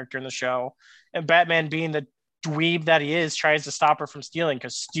Hood character in the show. And Batman, being the dweeb that he is, tries to stop her from stealing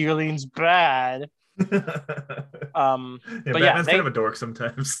because stealing's bad. Batman's kind of a dork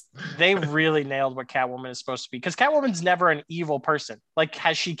sometimes. They really nailed what Catwoman is supposed to be, because Catwoman's never an evil person. Like,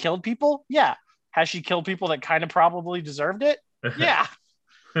 has she killed people? Yeah. Has she killed people that kind of probably deserved it? Yeah.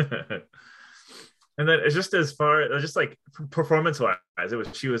 And then it's just as far just like performance wise,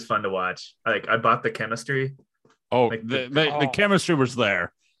 she was fun to watch. Like I bought the chemistry. Oh, like, the chemistry was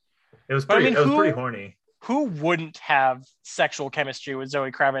there. It was pretty. It was pretty horny. Who wouldn't have sexual chemistry with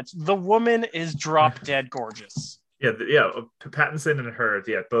Zoe Kravitz? The woman is drop dead gorgeous. Yeah. Pattinson and her,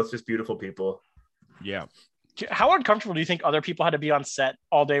 both just beautiful people. Yeah. How uncomfortable do you think other people had to be on set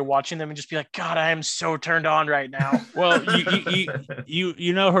all day watching them and just be like, God, I am so turned on right now? Well,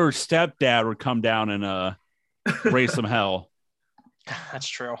 you know her stepdad would come down and raise some hell. That's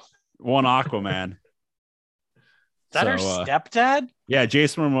true. One Aquaman. Is that her stepdad? Yeah,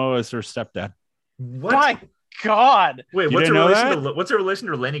 Jason Momoa is her stepdad. What? My God. Wait, what's her relation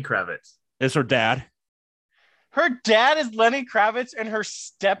to Lenny Kravitz? It's her dad. Her dad is Lenny Kravitz and her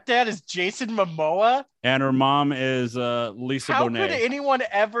stepdad is Jason Momoa? And her mom is Lisa How Bonet. could anyone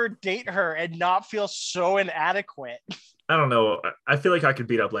ever date her and not feel so inadequate? I don't know. I feel like I could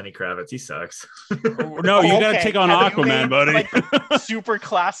beat up Lenny Kravitz. He sucks. No, you got to take on Aquaman, buddy. Like, super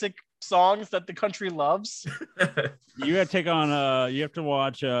classic songs that the country loves. You got to take on. You have to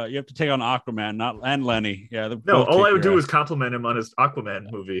watch. You have to take on Aquaman, and Lenny. Yeah. No, all I would do is compliment him on his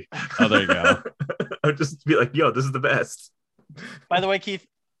Aquaman movie. Oh, there you go. I would just be like, "Yo, this is the best." By the way, Keith,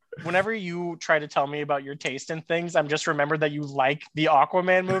 whenever you try to tell me about your taste in things, I'm just remembered that you like the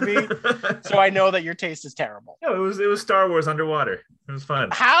Aquaman movie, so I know that your taste is terrible. No, it was Star Wars underwater. It was fun.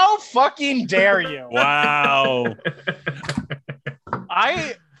 How fucking dare you? Wow.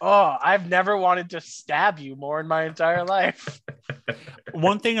 I've never wanted to stab you more in my entire life.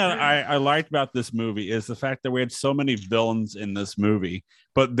 One thing I liked about this movie is the fact that we had so many villains in this movie,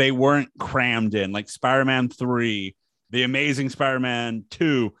 but they weren't crammed in. Like Spider-Man 3, The Amazing Spider-Man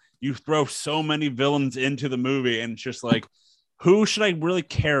 2, you throw so many villains into the movie and it's just like, who should I really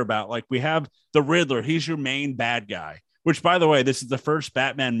care about? Like, we have the Riddler. He's your main bad guy, which, by the way, this is the first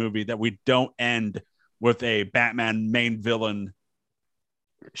Batman movie that we don't end with a Batman main villain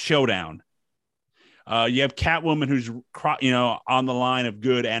showdown. You have Catwoman, who's, on the line of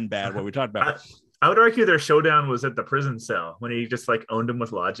good and bad, what we talked about. I would argue their showdown was at the prison cell when he just like owned him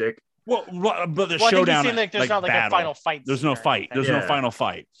with logic. Well, but the showdown, there's not like a final fight. There's no fight. There's no final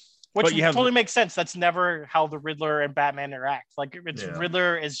fight. Which totally makes sense. That's never how the Riddler and Batman interact. Like,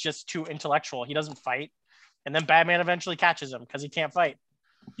 Riddler is just too intellectual. He doesn't fight. And then Batman eventually catches him because he can't fight.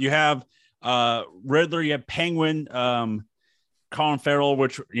 You have Riddler. You have Penguin, Colin Farrell,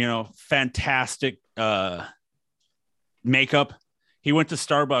 which, fantastic makeup. He went to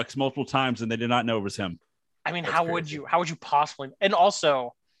Starbucks multiple times and they did not know it was him. I mean, how would you possibly? And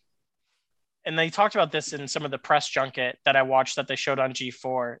also, and they talked about this in some of the press junket that I watched that they showed on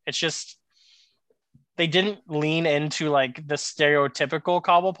G4. It's just, they didn't lean into like the stereotypical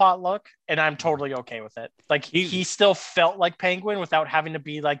Cobblepot look, and I'm totally okay with it. Like, he still felt like Penguin without having to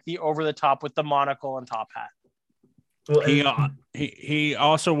be like the over the top with the monocle and top hat. Well, he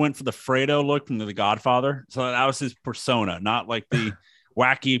also went for the Fredo look from The Godfather, so that was his persona, not like the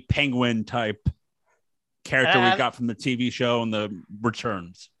wacky Penguin type character we got from the TV show and the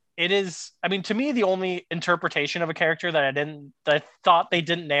Returns. It is, I mean, to me, the only interpretation of a character that I thought they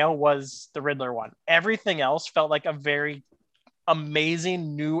didn't nail was the Riddler one. Everything else felt like a very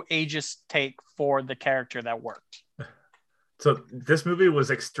amazing new ageist take for the character that worked. So this movie was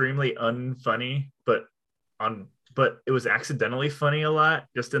extremely unfunny, but it was accidentally funny a lot,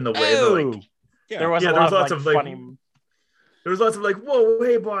 just in the way there was lots of funny. There was lots of like, whoa,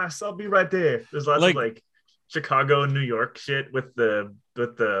 hey boss, I'll be right there. There's lots of like Chicago and New York shit with the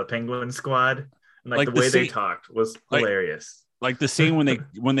Penguin Squad, and like the way they talked was hilarious. Like the scene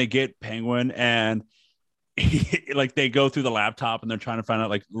when they get Penguin and like they go through the laptop and they're trying to find out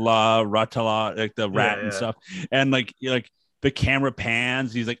like La Ratala, like the rat and stuff, and like the camera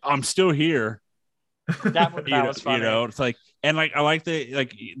pans. He's like, I'm still here. That was funny. It's like, and like I like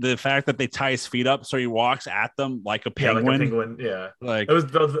the fact that they tie his feet up so he walks at them like a penguin. Like a penguin, yeah. Like it was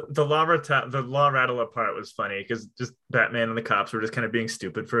the law rattler part was funny because just Batman and the cops were just kind of being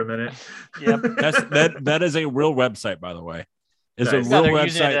stupid for a minute. Yep. that is a real website, by the way. It's nice. a real website.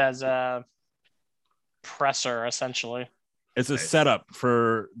 Using it as a presser, essentially. It's a setup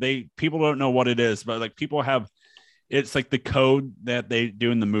for people don't know what it is, but like people have, it's like the code that they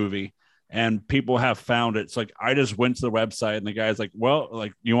do in the movie. And people have found it. It's like, I just went to the website and the guy's like, well,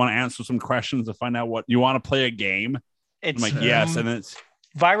 like, you want to answer some questions to find out what you want to play a game? I'm like, yes. And it's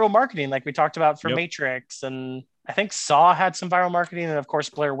viral marketing, like we talked about for Matrix. And I think Saw had some viral marketing. And of course,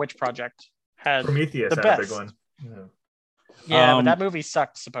 Blair Witch Project had Prometheus the had best. a big one. Yeah, but that movie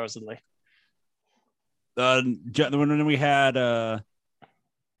sucked, supposedly. When we had John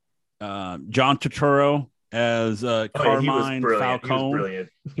Turturro as Carmine Falcone.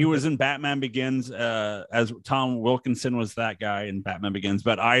 He was in Batman Begins as Tom Wilkinson was that guy in Batman Begins.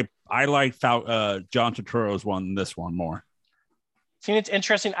 But I like John Turturro's this one more. See, it's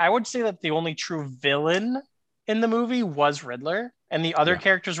interesting. I would say that the only true villain in the movie was Riddler, and the other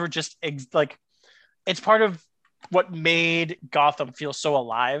characters were just like, it's part of what made Gotham feel so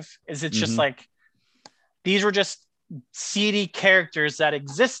alive. Is it's just like these were just seedy characters that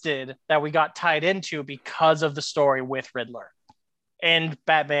existed that we got tied into because of the story with Riddler and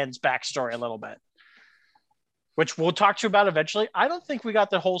Batman's backstory a little bit, which we'll talk to you about eventually. I don't think we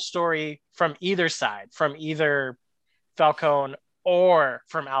got the whole story from either side, from either Falcone or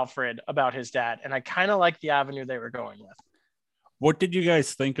from Alfred about his dad. And I kind of like the avenue they were going with. What did you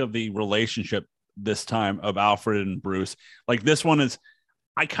guys think of the relationship this time of Alfred and Bruce? Like this one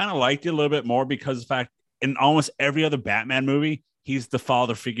I kind of liked it a little bit more because of the fact in almost every other Batman movie, he's the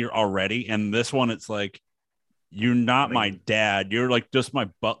father figure already. And this one, it's like, you're not my dad. You're like just my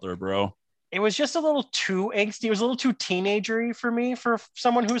butler, bro. It was just a little too angsty. It was a little too teenagery for me, for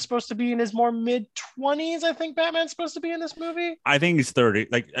someone who was supposed to be in his more mid-20s. I think Batman's supposed to be in this movie. I think he's 30,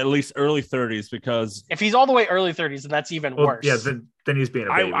 like at least early 30s, because if he's all the way early 30s, then that's even worse. Yeah, then he's being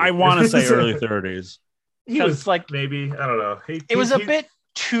a baby. I want to say early 30s. He was like, maybe, I don't know. It was a bit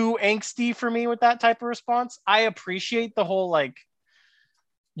too angsty for me with that type of response. I appreciate the whole like,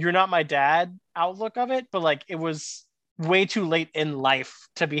 you're not my dad outlook of it, but like it was way too late in life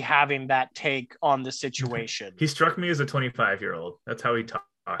to be having that take on the situation. He struck me as a 25-year-old. That's how he talked.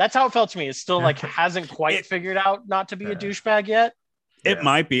 That's how it felt to me. It's still like hasn't quite figured out not to be a douchebag yet. It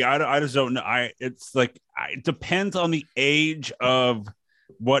might be. I just don't know. It's like it depends on the age of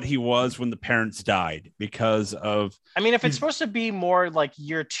what he was when the parents died because of. I mean, if it's supposed to be more like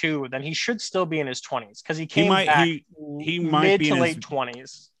year 2, then he should still be in his 20s because he He came might back he might mid be to in late his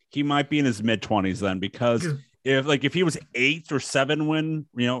 20s. he might be in his mid-20s then, because if he was 8 or 7 when,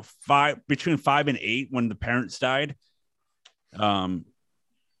 you know, between 5 and 8 when the parents died,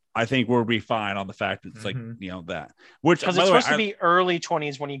 I think we'll be fine on the fact that it's like, you know, that, which because it's supposed to be early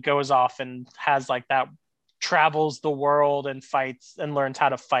 20s when he goes off and has like that, travels the world and fights and learns how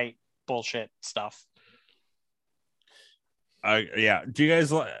to fight bullshit stuff. Yeah. Do you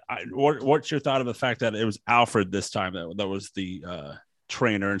guys what's your thought of the fact that it was Alfred this time that was the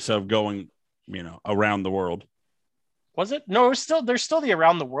trainer instead of going, you know, around the world? Was it? No, there's still the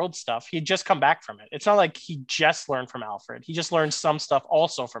around the world stuff. He'd just come back from it. It's not like he just learned from Alfred. He just learned some stuff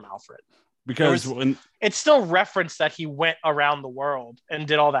also from Alfred. Because it's still referenced that he went around the world and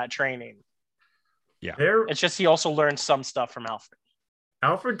did all that training. Yeah. It's just he also learned some stuff from Alfred.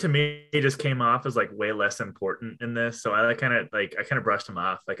 Alfred to me just came off as like way less important in this. So I kind of brushed him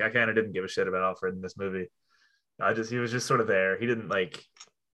off. Like I kind of didn't give a shit about Alfred in this movie. He was just sort of there. He didn't like.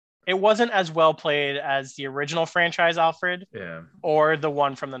 It wasn't as well played as the original franchise Alfred, or the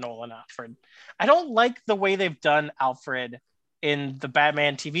one from the Nolan Alfred. I don't like the way they've done Alfred in the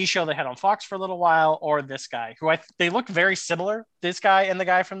Batman TV show they had on Fox for a little while, or this guy, who they look very similar. This guy and the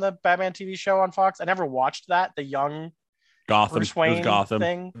guy from the Batman TV show on Fox. I never watched that, the young Gotham Bruce Wayne Gotham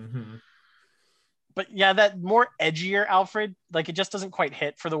thing. Mm-hmm. But yeah, that more edgier Alfred, like it just doesn't quite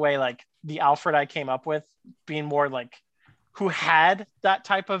hit for the way like the Alfred I came up with, being more like who had that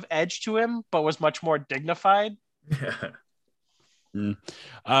type of edge to him, but was much more dignified.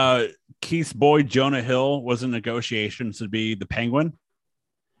 Yeah. Keith's boy Jonah Hill was in negotiations to be the Penguin.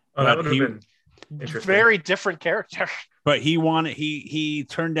 Oh, that would have been interesting. Very different character. But he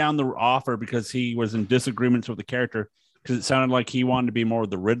turned down the offer because he was in disagreements with the character, because it sounded like he wanted to be more of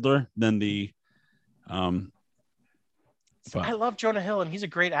the Riddler than the. I love Jonah Hill and he's a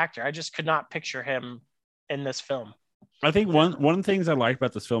great actor. I just could not picture him in this film. I think one of the things I like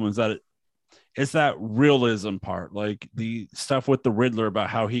about this film is that it's that realism part, like the stuff with the Riddler about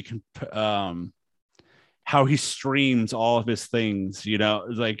how he can, how he streams all of his things, you know,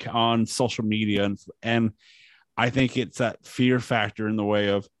 like on social media, and I think it's that fear factor in the way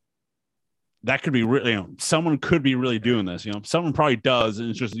of that could be really, you know, someone could be really doing this, you know, someone probably does,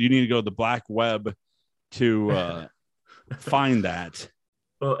 and it's just you need to go to the black web to find that.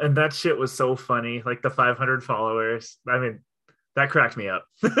 Well, and that shit was so funny. Like the 500 followers. I mean, that cracked me up.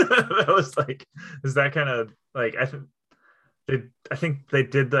 That was like, is that kind of like, I think they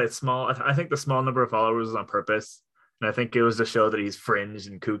did that small. I think the small number of followers was on purpose. And I think it was to show that he's fringe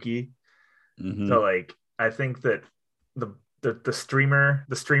and kooky. Mm-hmm. So like, I think that the streamer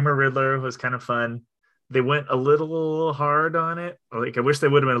Riddler was kind of fun. They went a little hard on it. Like, I wish they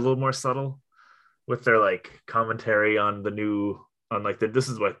would have been a little more subtle with their like commentary on the new, on like this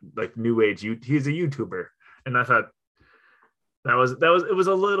is what like new age he's a YouTuber, and I thought that was it was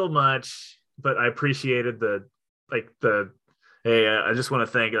a little much, but I appreciated the hey, I just want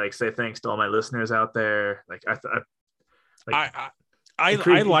to say thanks to all my listeners out there. Like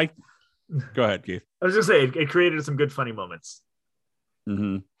I like. Go ahead, Keith. I was just saying it created some good funny moments.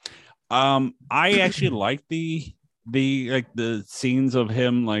 Mm-hmm. I actually like the scenes of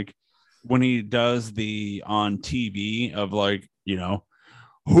him like when he does the on TV of like, you know,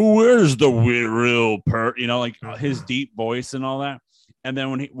 who is the real you know, like his deep voice and all that. And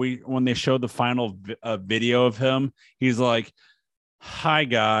then when they showed the final video of him, he's like, "Hi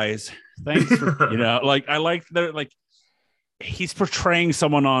guys, thanks for," you know, like I like that, like he's portraying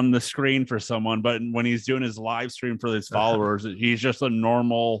someone on the screen for someone, but when he's doing his live stream for his followers, he's just a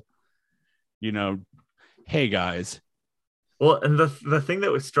normal, you know, hey guys. Well, and the thing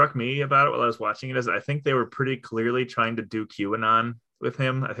that struck me about it while I was watching it is I think they were pretty clearly trying to do QAnon with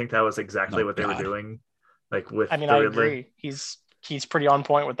him. I think that was exactly what they were doing. Like with, I mean, I agree. He's pretty on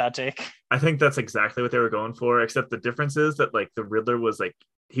point with that take. I think that's exactly what they were going for, except the difference is that like the Riddler was like,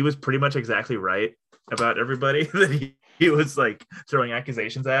 he was pretty much exactly right about everybody that he was like throwing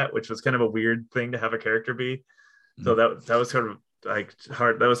accusations at, which was kind of a weird thing to have a character be. So that was sort of like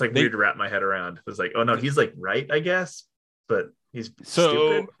hard. That was like weird to wrap my head around. It was like, oh no, he's like right, I guess, but he's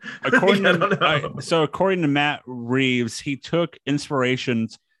stupid. According according to Matt Reeves, he took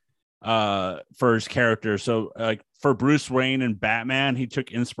inspirations for his character. So like for Bruce Wayne and Batman, he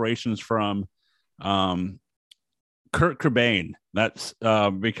took inspirations from Kurt Cobain. That's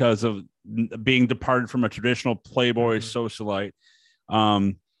because of being departed from a traditional playboy socialite.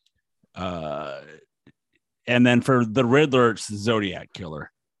 And then for the Riddler, it's the Zodiac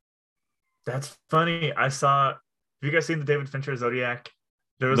Killer. That's funny. Have you guys seen the David Fincher Zodiac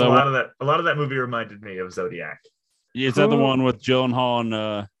There was a lot of that. A lot of that movie reminded me of Zodiac. Is that the one with Gyllenhaal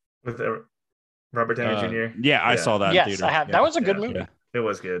and with Robert Downey Jr.? Yeah, I saw that. In yes, theater. I have. Yeah. That was a good movie. Yeah. It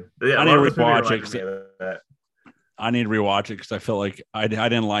was good. Yeah, I need to rewatch it. I need to rewatch it because I feel like I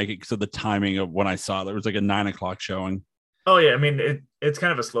didn't like it because of the timing of when I saw it. There was like a 9 o'clock showing. Oh yeah, I mean it's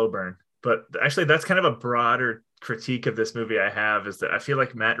kind of a slow burn, but actually that's kind of a broader critique of this movie I have is that I feel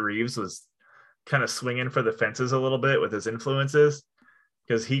like Matt Reeves was kind of swinging for the fences a little bit with his influences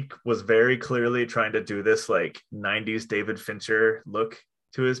because he was very clearly trying to do this like 90s David Fincher look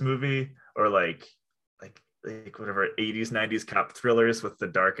to his movie or like whatever 80s 90s cop thrillers with the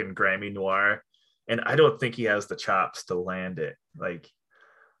dark and grimy noir, and I don't think he has the chops to land it. Like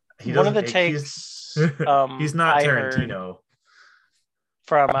one of the takes he's not Tarantino.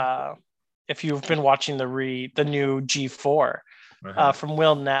 From if you've been watching the new G4 from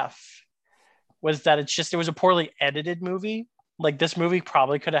Will Neff was that it was a poorly edited movie. Like this movie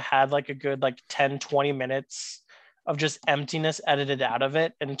probably could have had like a good like 10-20 minutes of just emptiness edited out of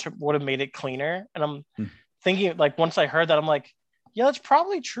it and would have made it cleaner. And I'm thinking like once I heard that, I'm like, yeah, that's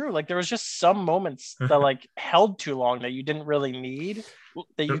probably true. Like there was just some moments that like held too long that you didn't really need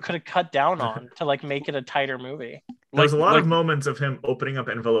that you could have cut down on to like make it a tighter movie. There's a lot of moments of him opening up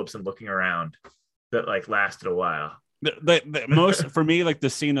envelopes and looking around that like lasted a while. The most for me, like the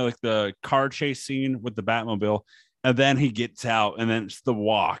scene of like the car chase scene with the Batmobile, and then he gets out, and then it's the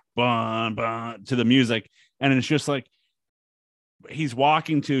walk, bun, bun, to the music, and it's just like he's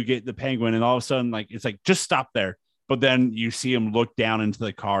walking to get the Penguin, and all of a sudden, like it's like just stop there. But then you see him look down into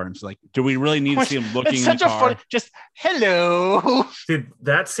the car, and it's like, do we really need to see him looking in the car? Just hello. Dude,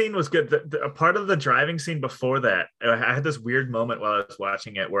 that scene was good. A part of the driving scene before that, I had this weird moment while I was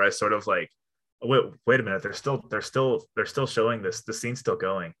watching it where I sort of like, wait a minute, they're still showing this. The scene's still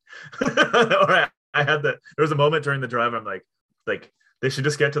going. Or I had that. There was a moment during the drive. I'm like they should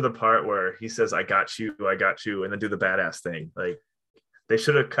just get to the part where he says, I got you," and then do the badass thing. Like they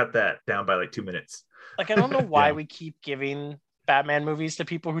should have cut that down by like 2 minutes. Like, I don't know why we keep giving Batman movies to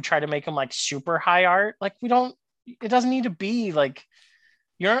people who try to make them like super high art. Like it doesn't need to be like,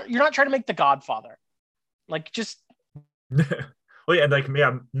 you're not trying to make The Godfather. Like just. Well, yeah, like,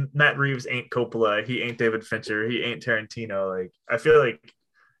 yeah, Matt Reeves ain't Coppola. He ain't David Fincher. He ain't Tarantino. Like, I feel like,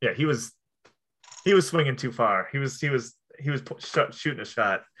 yeah, he was swinging too far. He was shooting a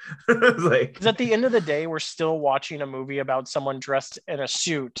shot. Like, because at the end of the day, we're still watching a movie about someone dressed in a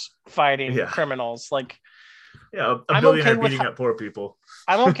suit fighting criminals. Like, yeah, a billionaire beating up poor people.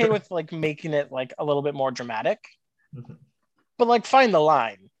 I'm okay with like making it like a little bit more dramatic, but like find the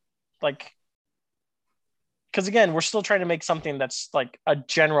line, like, because again, we're still trying to make something that's like a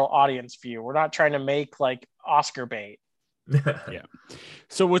general audience view. We're not trying to make like Oscar bait. Yeah.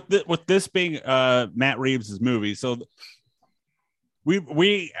 So with this being Matt Reeves' movie, so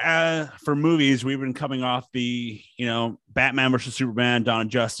we for movies we've been coming off the Batman versus Superman, Dawn of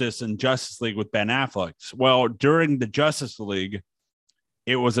Justice, and Justice League with Ben Affleck. Well, during the Justice League,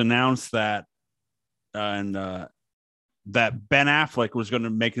 it was announced that that Ben Affleck was going to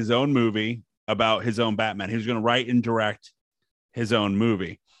make his own movie about his own Batman. He was going to write and direct his own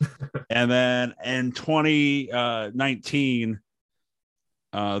movie. And then in 2019,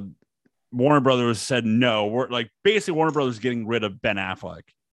 Warner Brothers said no. We're like basically Warner Brothers getting rid of Ben Affleck.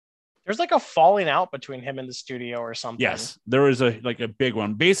 There's like a falling out between him and the studio or something. Yes, there is a big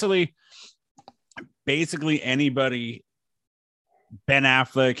one. Basically anybody, Ben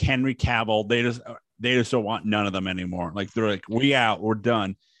Affleck, Henry Cavill, they just don't want none of them anymore. Like they're like, we're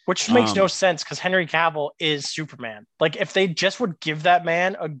done. Which makes no sense because Henry Cavill is Superman. Like if they just would give that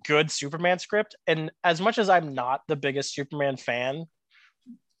man a good Superman script, and as much as I'm not the biggest Superman fan,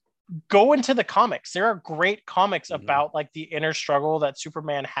 go into the comics. There are great comics about like the inner struggle that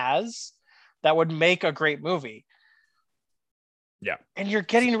Superman has that would make a great movie. Yeah. And you're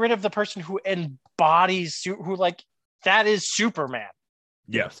getting rid of the person who embodies, who like, that is Superman.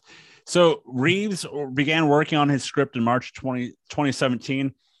 Yes. So Reeves began working on his script in March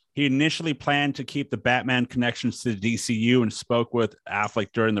 2017. He initially planned to keep the Batman connections to the DCU and spoke with Affleck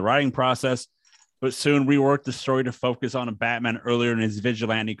during the writing process, but soon reworked the story to focus on a Batman earlier in his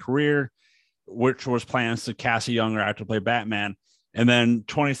vigilante career, which was plans to cast a younger actor to play Batman. And then in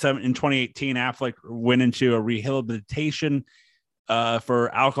 2018, Affleck went into a rehabilitation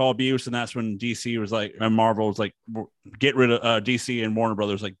for alcohol abuse, and that's when DC was like, and Marvel was like, get rid of DC, and Warner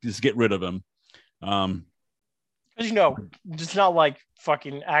Brothers like, just get rid of him. Because it's not like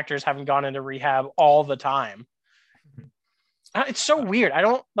fucking actors haven't gone into rehab all the time. It's so weird. I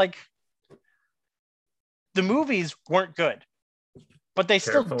don't like. The movies weren't good, but they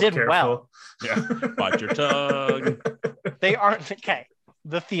still did well. Yeah, bite your tongue. They aren't okay.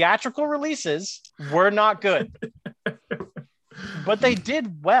 The theatrical releases were not good, but they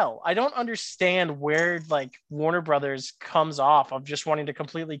did well. I don't understand where like Warner Brothers comes off of just wanting to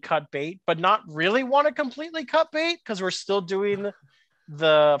completely cut bait, but not really want to completely cut bait because we're still doing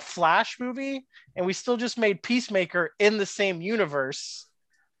the Flash movie and we still just made Peacemaker in the same universe.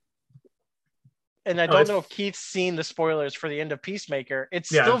 And I don't know if Keith's seen the spoilers for the end of Peacemaker. It's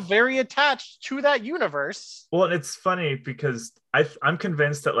still very attached to that universe. Well, and it's funny because I'm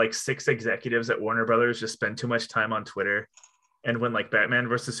convinced that like 6 executives at Warner Brothers just spend too much time on Twitter. And when like Batman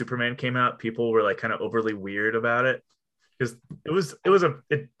versus Superman came out, people were like kind of overly weird about it because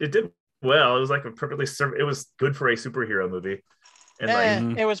it did well. It was like it was good for a superhero movie.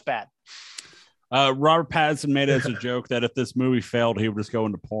 And it was bad. Robert Pattinson made it as a joke that if this movie failed, he would just go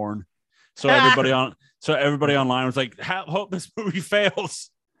into porn. So everybody online was like, hope this movie fails.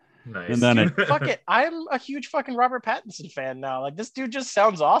 Nice. And then fuck it. I'm a huge fucking Robert Pattinson fan now. Like, this dude just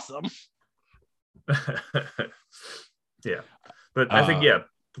sounds awesome. Yeah. But I think,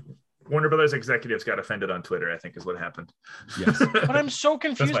 Warner Brothers executives got offended on Twitter, I think is what happened. Yes. But I'm so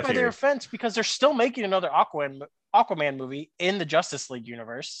confused by their offense because they're still making another Aquaman movie in the Justice League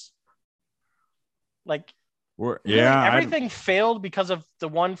universe. Like, everything failed because of the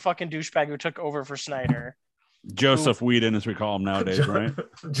one fucking douchebag who took over for Snyder. Joseph Whedon, as we call him nowadays, right?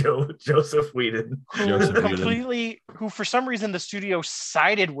 Joseph Whedon. Who for some reason the studio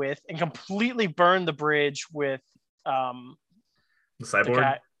sided with and completely burned the bridge with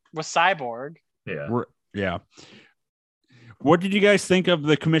Cyborg. With Cyborg. Yeah. What did you guys think of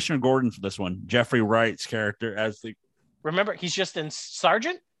the Commissioner Gordon for this one? Jeffrey Wright's character as the. Remember, he's just in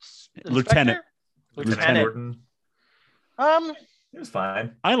Sergeant, Lieutenant Gordon. It was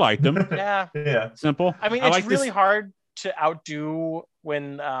fine. I liked him. Yeah. Simple. I mean, it's really hard to outdo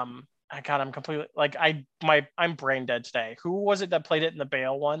when I'm completely like I'm brain dead today. Who was it that played it in the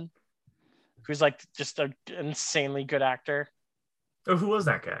Bale one? Who's like just an insanely good actor. Oh, who was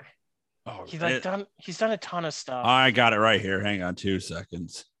that guy? Oh, he's done a ton of stuff. I got it right here. Hang on 2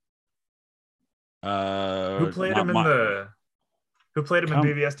 seconds. Who played him in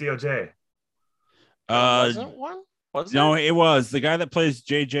BVS DOJ? Wasn't one? No, it was the guy that plays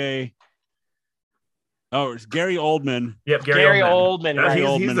JJ. Oh, it's Gary Oldman. Yep, Gary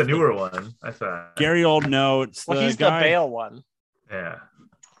Oldman. He's the newer one, I thought. Gary Oldman. No, it's he's the Bale one. Yeah.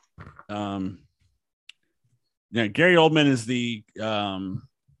 Gary Oldman is the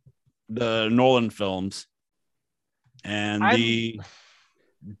Nolan films, and the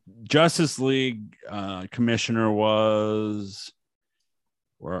Justice League commissioner was.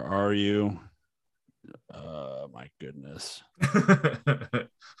 Where are you? My goodness.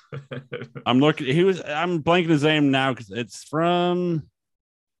 I'm blanking his name now because it's from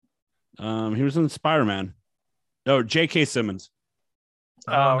he was in Spider-Man. No, J.K. Simmons.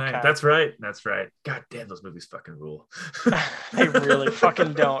 Oh, okay. That's right. God damn, those movies fucking rule. They really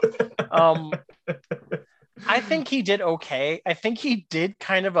fucking don't. I think he did okay. I think he did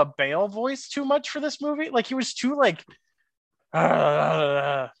kind of a Bale voice too much for this movie. Like he was too like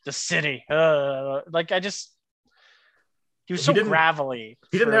the city. He was so gravelly.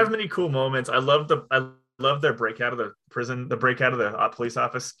 He didn't have many cool moments. I love their breakout of the prison. The breakout of the police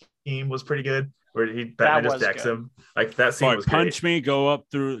office scheme was pretty good. Where Batman just decks him. Like that scene was punch great. Me, go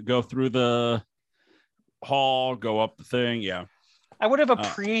through the hall, go up the thing. Yeah. I would have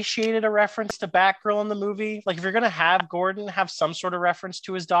appreciated a reference to Batgirl in the movie. Like if you're gonna have Gordon have some sort of reference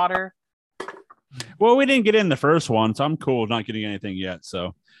to his daughter. Well, we didn't get in the first one, so I'm cool with not getting anything yet.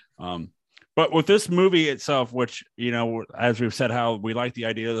 So, but with this movie itself, which as we've said, how we like the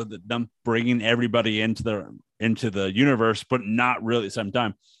idea of them bringing everybody into the universe, but not really at the same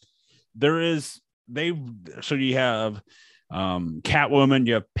time. So you have Catwoman,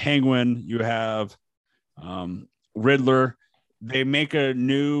 you have Penguin, you have Riddler. They make a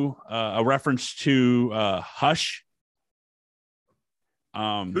new a reference to Hush.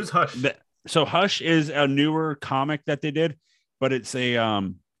 Who's Hush? So Hush is a newer comic that they did, but it's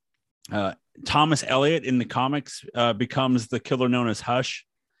a Thomas Elliot in the comics becomes the killer known as Hush,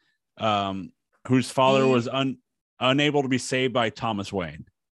 whose father was unable to be saved by Thomas Wayne.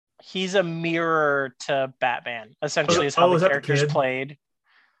 He's a mirror to Batman, essentially, is how the character's played.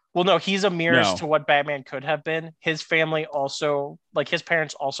 Well, no, he's a mirror to what Batman could have been. His family also, like his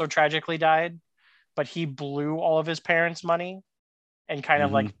parents also tragically died, but he blew all of his parents' money and kind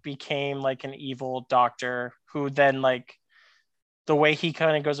of like became like an evil doctor who then like the way he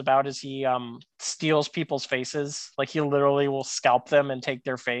kind of goes about is he steals people's faces. Like he literally will scalp them and take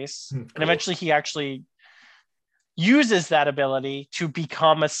their face. Cool. And eventually he actually uses that ability to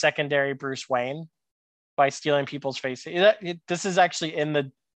become a secondary Bruce Wayne. by stealing people's faces. This is actually in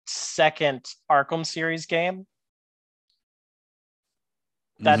the second Arkham series game.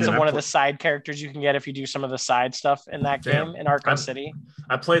 That's one of the side characters you can get if you do some of the side stuff in that game in Arkham City.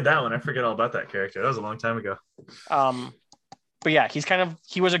 I played that one. I forget all about that character. That was a long time ago. But yeah,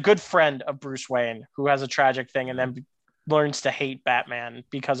 he was a good friend of Bruce Wayne, who has a tragic thing and then learns to hate Batman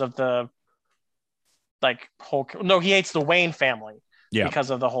because of the he hates the Wayne family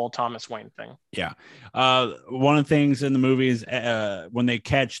because of the whole Thomas Wayne thing. Yeah. One of the things in the movie is when they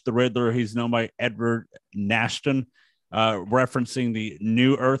catch the Riddler, he's known by Edward Nashton. Referencing the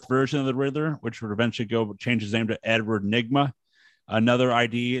New Earth version of the Riddler, which would eventually change his name to Edward Nygma. Another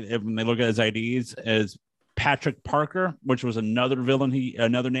ID, when they look at his IDs, is Patrick Parker, which was another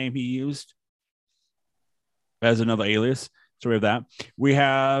name he used as another alias. So we have that. We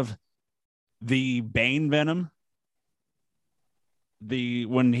have the Bane Venom.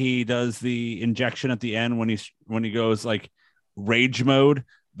 When he does the injection at the end, when he goes like rage mode,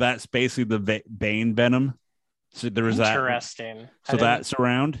 that's basically the Bane Venom. So there was that. Interesting. So that's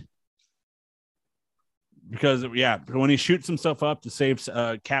around. Because, when he shoots himself up to save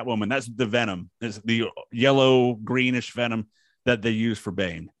Catwoman, that's the Venom. It's the yellow, greenish Venom that they use for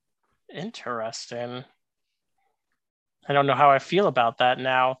Bane. Interesting. I don't know how I feel about that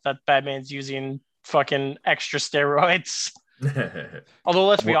now that Batman's using fucking extra steroids. Although,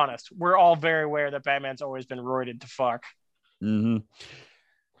 let's be honest, we're all very aware that Batman's always been roided to fuck. Mm-hmm.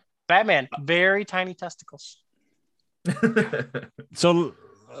 Batman, very tiny testicles. So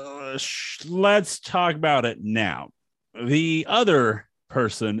let's talk about it now. The other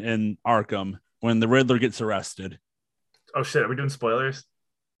person in Arkham, when the Riddler gets arrested. Oh shit, are we doing spoilers?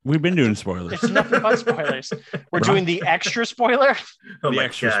 We've been doing spoilers. It's nothing but spoilers. We're doing the extra spoiler. The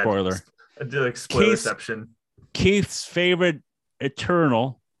extra spoiler. I do like spoilerception. Keith's favorite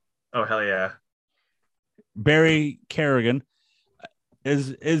Eternal. Oh hell yeah. Barry Kerrigan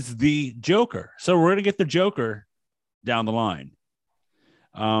is the Joker. So we're gonna get the Joker down the line.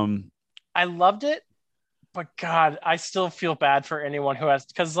 I loved it, but God, I still feel bad for anyone who has,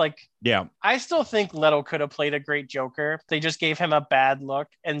 because I still think Leto could have played a great Joker. They just gave him a bad look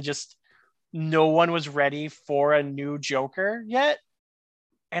and just no one was ready for a new Joker yet.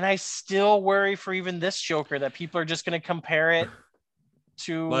 And I still worry for even this Joker that people are just going to compare it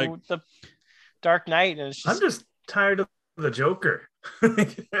to the Dark Knight. And it's just, I'm just tired of the Joker.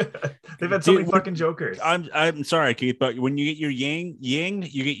 They've had so many fucking Jokers. I'm sorry, Keith, but when you get your yin,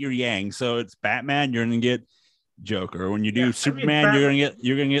 you get your yang. So it's Batman, you're gonna get Joker. When you do Superman, you're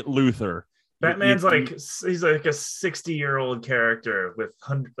gonna get Luthor. Batman's he's like a 60-year-old character with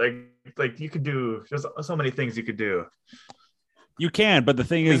like you could do. There's so many things you could do. You can, but the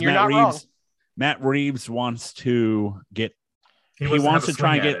thing is, Matt Reeves wants to get. He wants to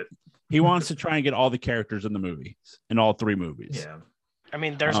try and get all the characters in the movies, in all three movies. Yeah. I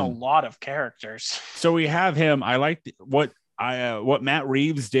mean, there's a lot of characters. So we have him. I like what Matt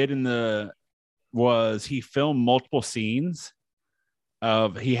Reeves did he filmed multiple scenes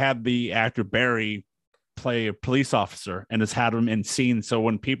he had the actor Barry play a police officer and has had him in scenes. So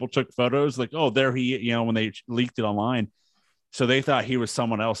when people took photos, like, oh, there he, when they leaked it online, so they thought he was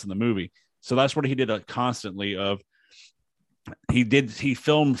someone else in the movie. So that's what he did constantly he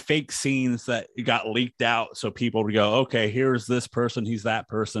filmed fake scenes that got leaked out so people would go, okay, here's this person, he's that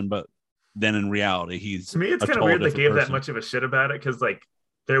person, but then in reality he's, to me it's kind of weird they gave that much of a shit about it, because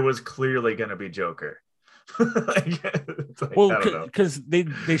there was clearly going to be Joker. Because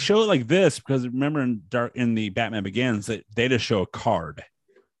they show it like this, because remember in the Batman Begins that they just show a card.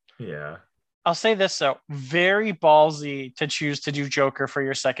 Yeah, I'll say this though, very ballsy to choose to do Joker for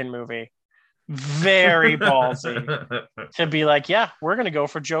your second movie. Very ballsy to be like, yeah, we're gonna go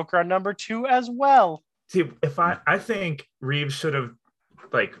for Joker on number 2 as well. See, I think Reeves should have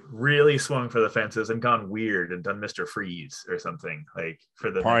really swung for the fences and gone weird and done Mr. Freeze or something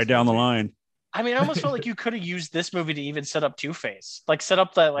for the probably down the line. I mean, I almost felt like you could have used this movie to even set up Two-Face, set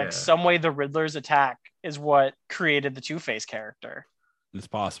up that some way the Riddler's attack is what created the Two-Face character. It's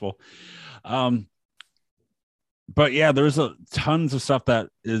possible. But yeah, there's tons of stuff that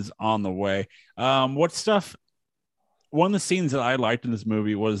is on the way. One of the scenes that I liked in this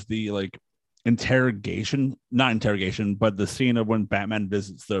movie was the not interrogation, but the scene of when Batman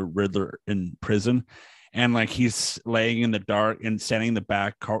visits the Riddler in prison, and he's laying in the dark and standing in the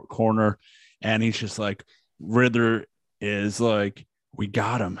back corner, and he's just Riddler is we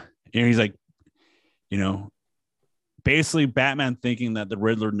got him. And he's basically Batman thinking that the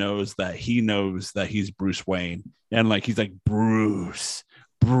Riddler knows that he's Bruce Wayne, and he's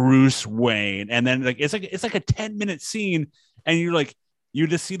Bruce Wayne, and then it's like a 10-minute scene, and you're you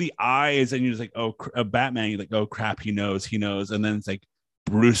just see the eyes, and you're just like, oh, Batman. You're like, oh crap, he knows, and then it's like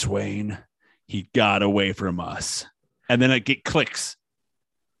Bruce Wayne, he got away from us, and then it clicks.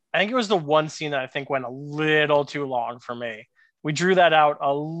 I think it was the one scene that I think went a little too long for me. We drew that out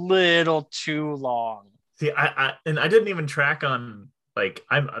a little too long. See, I didn't even track on, like,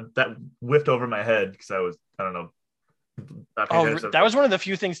 that whiffed over my head because I don't know. That was one of the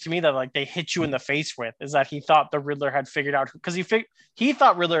few things to me that like they hit you in the face with, is that he thought the Riddler had figured out, because he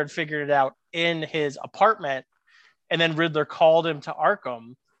thought Riddler had figured it out in his apartment, and then Riddler called him to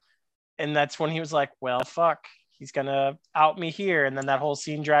Arkham, and that's when he was like, well, fuck, he's gonna out me here, and then that whole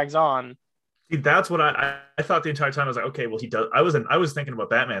scene drags on. See, that's what I thought the entire time. I was like, okay, well, he does. I was thinking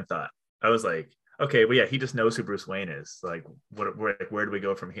what Batman thought. I was like, okay, well, yeah, he just knows who Bruce Wayne is. Like, where do we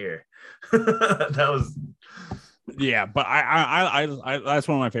go from here? That was. Yeah, but I that's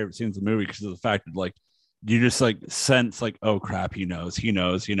one of my favorite scenes in the movie because of the fact that like you just like sense like, oh crap, he knows, and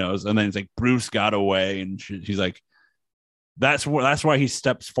then it's like Bruce got away, and she's like, that's why he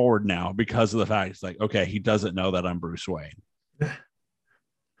steps forward now, because of the fact it's like, okay, he doesn't know that I'm Bruce Wayne.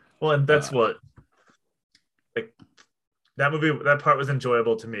 Well, and that's what, like, that movie, that part was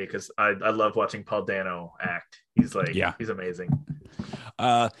enjoyable to me because I love watching Paul Dano act. He's like, he's amazing.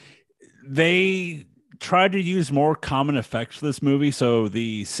 They tried to use more common effects for this movie. So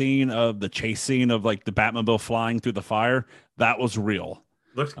the chase scene of like the Batmobile flying through the fire, that was real.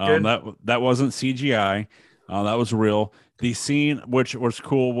 Looked good. That wasn't CGI. That was real. The scene, which was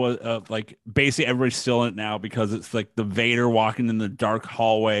cool, was like basically everybody's still in it now because it's like the Vader walking in the dark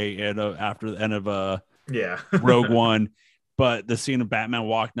hallway after the end of Rogue One. But the scene of Batman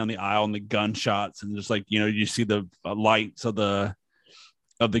walking down the aisle and the gunshots and just like, you see the lights of the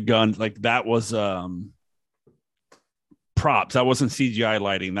gun, like that was props. That wasn't CGI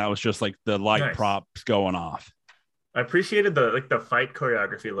lighting. That was just like the light props going off. I appreciated the fight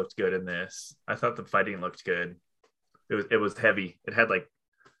choreography looked good in this. I thought the fighting looked good. It was heavy. It had like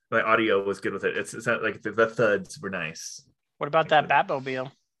the audio was good with it. It's not like the thuds were nice. What about that Batmobile?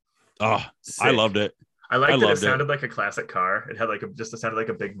 Oh, sick. I loved it. I liked that it sounded like a classic car. It had like it sounded like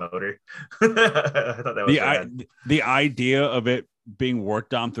a big motor. I thought that was the idea of it being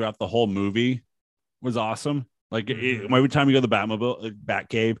worked on throughout the whole movie was awesome. Like every time you go to the Batmobile,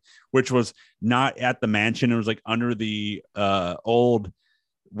 Batcave, which was not at the mansion, it was like under the old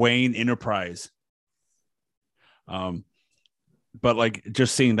Wayne Enterprise. But like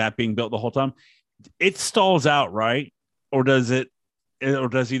just seeing that being built the whole time, it stalls out, right? Or does he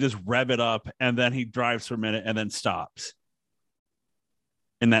just rev it up and then he drives for a minute and then stops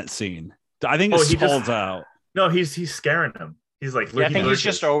in that scene? I think it stalls out. No, he's scaring him. He's like, I think he's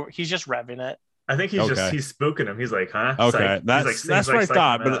just revving it. I think he's he's spooking him. He's like, huh? Okay, that's what I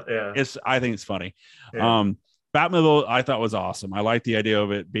thought, but I think it's funny. Yeah. Batmobile I thought was awesome. I like the idea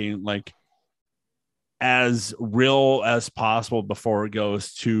of it being like as real as possible before it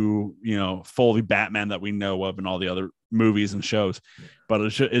goes to fully Batman that we know of in all the other movies and shows. But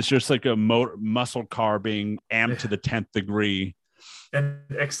it's just like a muscle car being amped to the 10th degree. And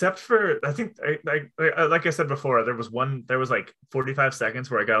except for, I think, like I said before, there was like 45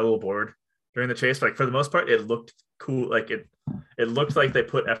 seconds where I got a little bored during the chase. But like for the most part, it looked cool. Like it looked like they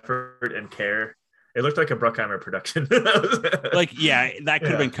put effort and care. It looked like a Bruckheimer production. That could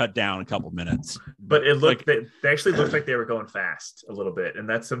have been cut down a couple minutes. But it looked, they actually looked like they were going fast a little bit. And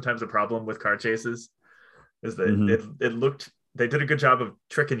that's sometimes a problem with car chases, is that it looked, they did a good job of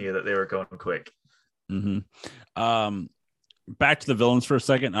tricking you that they were going quick. Back to the villains for a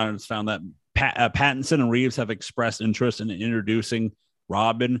second. I just found that Pattinson and Reeves have expressed interest in introducing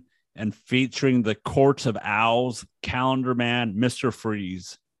Robin and featuring the Court of Owls, Calendar Man, Mr.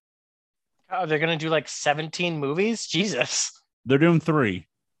 Freeze. Oh, they're gonna do like 17 movies. Jesus, they're doing 3.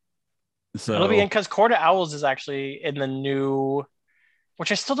 So it'll be in, because Court of Owls is actually in the new,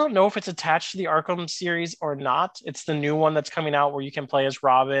 which I still don't know if it's attached to the Arkham series or not. It's the new one that's coming out where you can play as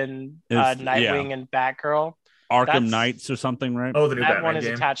Robin, Nightwing, and Batgirl. Arkham Knights or something, right? Oh, the new Batman one is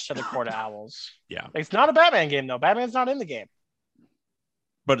game attached to the Court of Owls. Yeah, it's not a Batman game though. Batman's not in the game.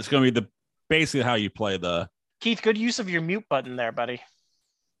 But it's going to be basically how you play the. Keith, good use of your mute button there, buddy.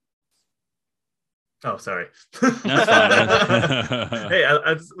 Oh, sorry. That's fine. Hey,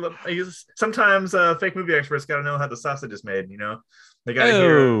 I use, sometimes fake movie experts got to know how the sausage is made. They got to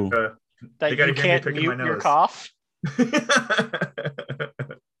hear that you can't mute your cough.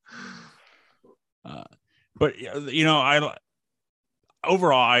 But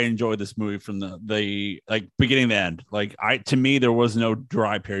overall, I enjoyed this movie from the like beginning to end. Like to me, there was no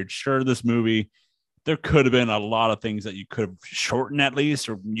dry period. Sure, this movie, there could have been a lot of things that you could have shortened at least,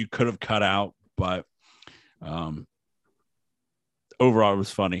 or you could have cut out. But overall it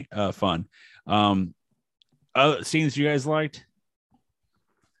was fun. Other scenes you guys liked?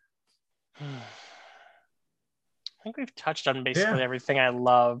 I think we've touched on basically everything I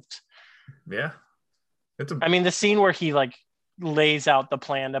loved. Yeah. I mean, the scene where he like lays out the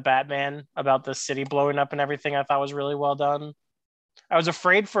plan to Batman about the city blowing up and everything, I thought was really well done. I was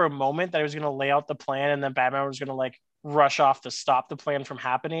afraid for a moment that he was going to lay out the plan and then Batman was going to like rush off to stop the plan from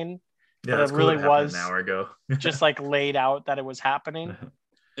happening. Yeah, but it really was an hour ago. just like laid out that it was happening.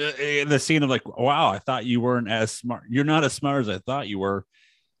 The scene of like, wow, I thought you weren't as smart. You're not as smart as I thought you were,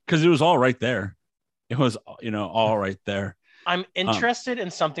 because it was all right there. It was, all right there. I'm interested in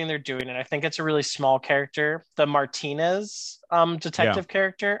something they're doing, and I think it's a really small character, the Martinez detective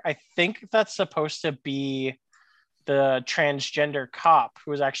character. I think that's supposed to be the transgender cop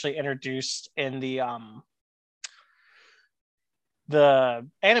who was actually introduced in the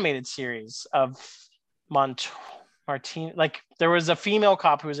animated series of Martin. Like there was a female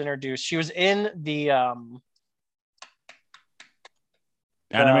cop who was introduced. She was in the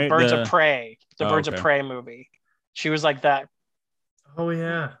Birds of Prey, Birds of Prey movie. She was like that. Oh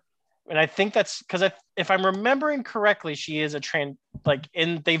yeah. And I think that's because if I'm remembering correctly, she is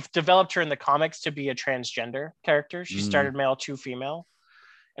they've developed her in the comics to be a transgender character. She started male to female.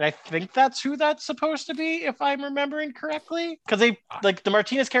 And I think that's who that's supposed to be, if I'm remembering correctly. Because the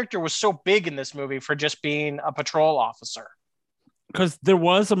Martinez character was so big in this movie for just being a patrol officer. Because there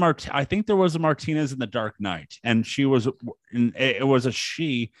was I think there was a Martinez in The Dark Knight, and it was a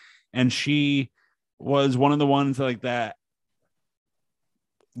she, and she was one of the ones like that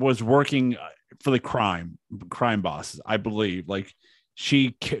was working for the crime bosses, I believe. Like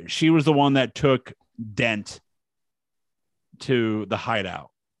she was the one that took Dent to the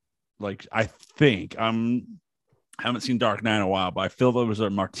hideout. Like I think I haven't seen Dark Knight in a while, but I feel there was a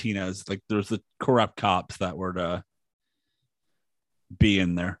Martinez. Like there's the corrupt cops that were to be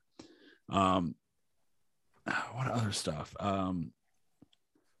in there. What other stuff?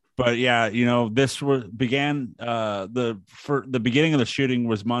 But yeah, this began the beginning of the shooting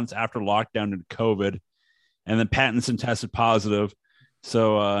was months after lockdown and COVID, and then Pattinson tested positive.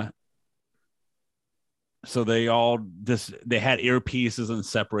 So they had earpieces and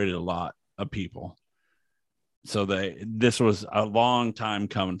separated a lot of people. So this was a long time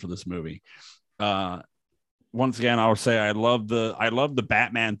coming for this movie. Once again, I would say I love the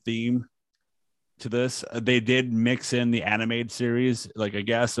Batman theme to this. They did mix in the animated series, like I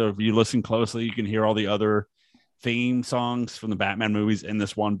guess. So if you listen closely, you can hear all the other theme songs from the Batman movies in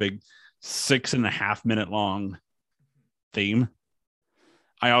this one big 6.5 minute long theme.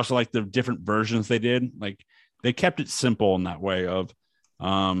 I also like the different versions they did. Like they kept it simple in that way of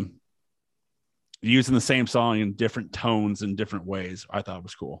using the same song in different tones and different ways. I thought it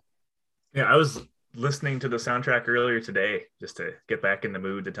was cool. Yeah, I was listening to the soundtrack earlier today just to get back in the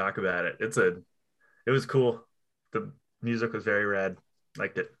mood to talk about it. It was cool. The music was very rad.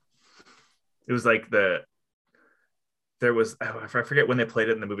 Liked it. It was like I forget when they played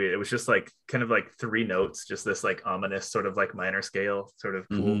it in the movie. It was just like kind of like 3 notes, just this like ominous sort of like minor scale sort of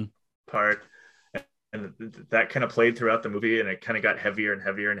cool part. And that kind of played throughout the movie, and it kind of got heavier and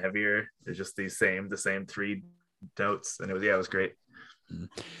heavier and heavier. It's just the same 3 notes, and it was great.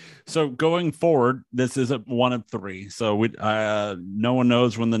 So going forward, this is one of 3. So no one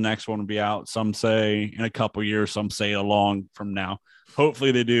knows when the next one will be out. Some say in a couple years, some say a long from now.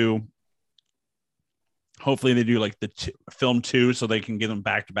 Hopefully they do like the film 2, so they can get them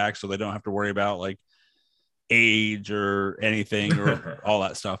back to back, so they don't have to worry about like age or anything or all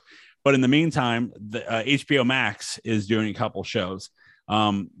that stuff. But in the meantime, the HBO Max is doing a couple shows.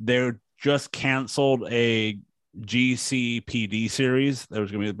 They just canceled a GCPD series that was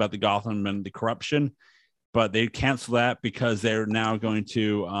going to be about the Gotham and the corruption, but they canceled that because they're now going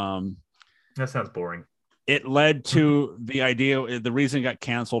to that sounds boring. It led to the idea, the reason it got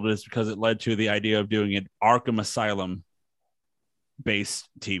canceled is because it led to the idea of doing an Arkham Asylum based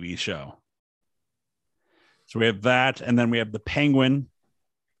TV show. So we have that, and then we have the Penguin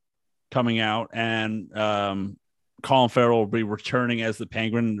coming out, and Colin Farrell will be returning as the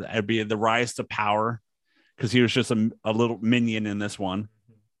Penguin. It'd be the Rise to Power, because he was just a little minion in this one.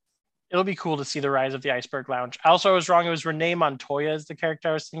 It'll be cool to see the rise of the Iceberg Lounge. Also, I was wrong. It was Renee Montoya is the character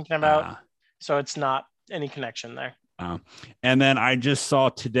I was thinking about. So it's not any connection there. And then I just saw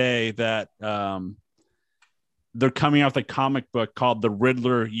today that they're coming out with a comic book called The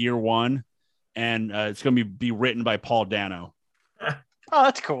Riddler Year One, and it's going to be written by Paul Dano. Oh,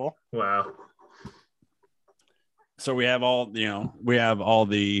 that's cool. Wow. So we have all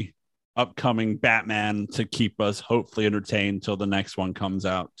the upcoming Batman to keep us hopefully entertained until the next one comes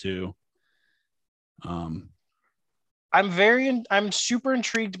out too. I'm super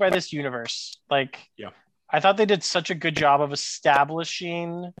intrigued by this universe. Like, Yeah. I thought they did such a good job of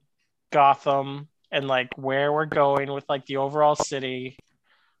establishing Gotham and like where we're going with like the overall city.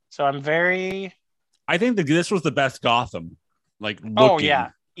 So I'm very. I think that this was the best Gotham. Like looking. Oh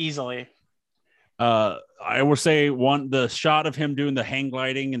yeah, easily. I will say the shot of him doing the hang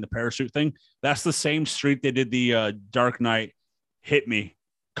gliding and the parachute thing. That's the same street they did the Dark Knight. Hit me,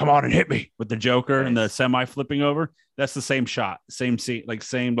 come on and hit me with the Joker and the semi flipping over. That's the same shot, same scene, like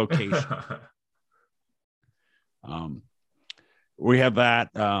same location. We have that.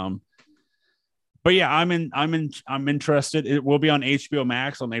 But yeah, I'm interested. It will be on HBO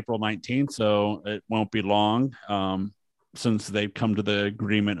Max on April 19th, so it won't be long. Since they've come to the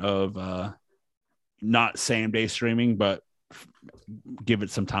agreement of not same day streaming, but give it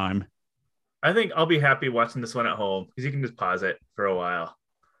some time. I think I'll be happy watching this one at home because you can just pause it for a while.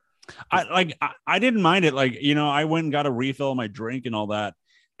 I didn't mind it. Like, I went and got a refill of my drink and all that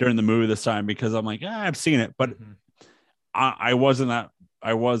during the movie this time because I'm like, I've seen it, but I wasn't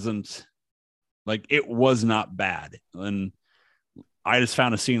like, it was not bad. And I just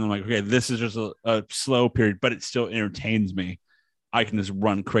found a scene. I'm like, okay, this is just a slow period, but it still entertains me. I can just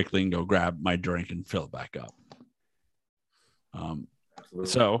run quickly and go grab my drink and fill it back up.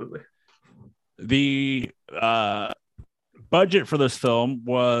 So the budget for this film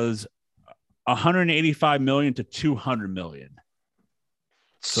was $185 million to $200 million.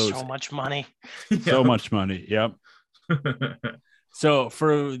 So much money. So much money. Yep. So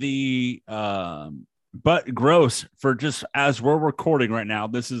for the but gross for just as we're recording right now,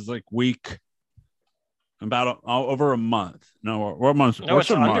 this is like week about over a month. No, we're a month. No,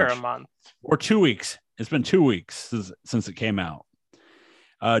 it's under a month. Or 2 weeks. It's been 2 weeks since it came out.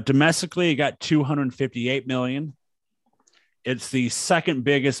 Domestically, it got $258 million. It's the second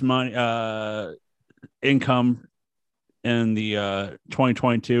biggest income in the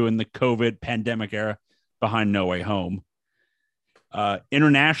 2022 in the COVID pandemic era, behind No Way Home.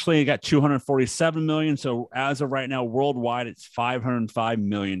 Internationally, it got $247 million. So as of right now, worldwide, it's $505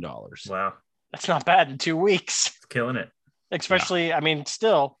 million. Wow, that's not bad in 2 weeks. It's killing it. Especially, yeah. I mean,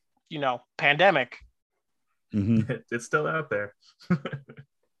 still, pandemic. Mm-hmm. It's still out there.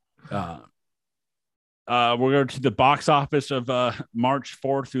 We're going to the box office of March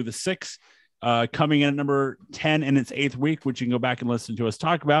 4th through the 6th. Coming in at number 10 in its 8th week, which you can go back and listen to us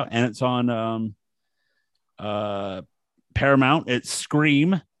talk about. And it's on Paramount. It's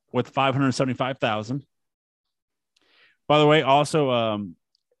Scream with 575,000. By the way, also,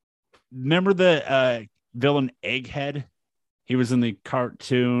 remember the villain Egghead? He was in the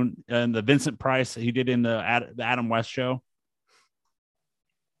cartoon and the Vincent Price he did in the Adam West show.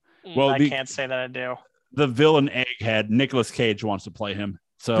 Well, I can't say that I do. The villain Egghead, Nicolas Cage wants to play him.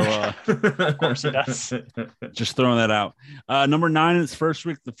 So of course he does. Just throwing that out. Number 9 in its first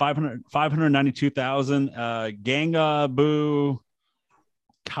week, the 592,000. Gangaboo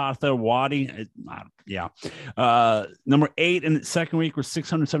Kathawadi. Yeah. Number 8 in its second week was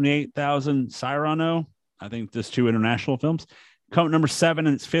 678,000. Cyrano. I think there's 2 international films. Number 7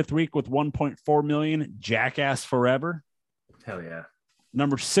 in its 5th week with 1.4 million. Jackass Forever. Hell yeah.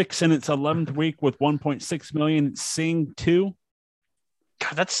 Number 6 in its 11th week with 1.6 million. Sing 2.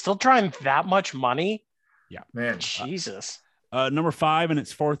 God, that's still drawing that much money. Yeah, man. Jesus. Number 5 in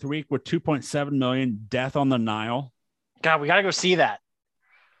its 4th week with 2.7 million. Death on the Nile. God, we gotta go see that.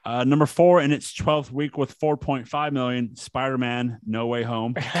 Number 4 in its 12th week with 4.5 million. Spider-Man: No Way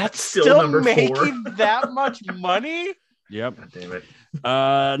Home. That's still making that much money. Yep. God damn it.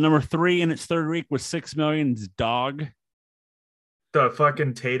 Number 3 in its 3rd week with 6 million. Dog. The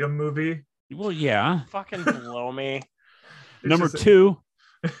fucking Tatum movie. Well, yeah. Fucking blow me. Number 2.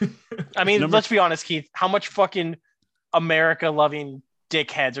 I mean, let's be honest, Keith. How much fucking America-loving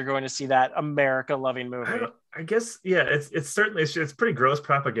dickheads are going to see that America-loving movie? I guess, yeah. It's certainly it's pretty gross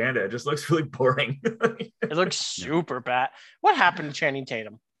propaganda. It just looks really boring. It looks super bad. What happened to Channing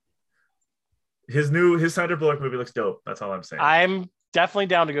Tatum? His Sandra Bullock movie looks dope. That's all I'm saying. I'm definitely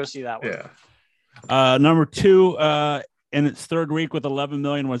down to go see that one. Yeah. Number 2 in its 3rd week with 11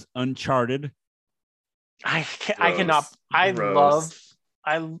 million was Uncharted. I've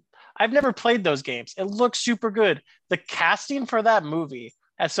never played those games. It looks super good. The casting for that movie,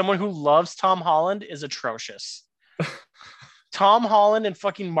 as someone who loves Tom Holland, is atrocious. Tom Holland and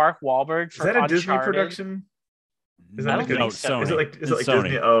fucking Mark Wahlberg. For is that a Uncharted. Disney production? Is that Sony. Is it like Sony.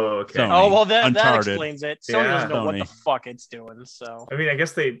 Disney? Oh, okay. Sony. Oh well, that explains it. Sony Yeah. doesn't know what Sony. the fuck it's doing. So I mean, I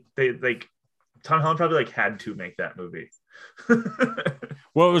guess they like Tom Holland probably like had to make that movie.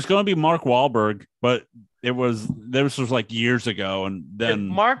 Well, it was going to be Mark Wahlberg, but this was like years ago, and then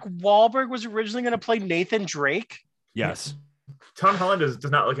Mark Wahlberg was originally going to play Nathan Drake. Yes. Tom Holland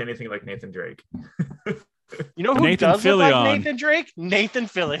does not look anything like Nathan Drake. You know who Nathan does look like Fillion. Nathan Drake? Nathan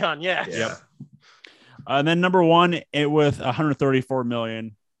Fillion, yes. Yeah. Yep. And then number one, it with 134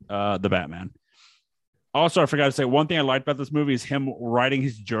 million, The Batman. Also, I forgot to say one thing I liked about this movie is him writing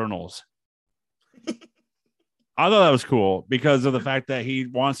his journals. I thought that was cool because of the fact that he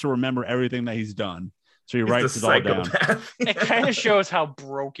wants to remember everything that he's done. So he writes it all down. It kind of shows how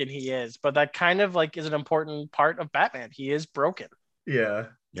broken he is, but that kind of like is an important part of Batman. He is broken. Yeah.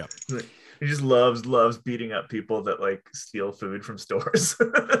 Yeah. He just loves beating up people that like steal food from stores.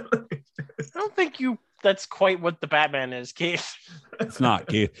 I don't think that's quite what the Batman is, Keith. It's not,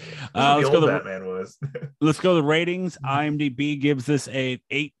 Keith. Let's go. Batman was. Let's go to the ratings. IMDb gives this a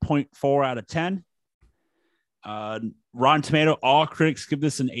 8.4 out of 10. Rotten Tomato, all critics give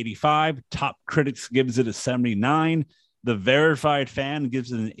this an 85. Top Critics gives it a 79. The Verified Fan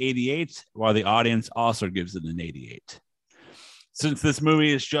gives it an 88, while the audience also gives it an 88. Since this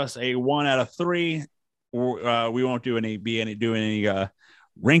movie is just a 1 out of 3, we won't do any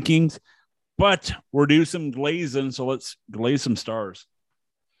rankings, but we're doing some glazing, so let's glaze some stars.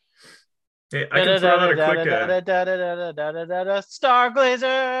 Hey, I can throw out a quick Star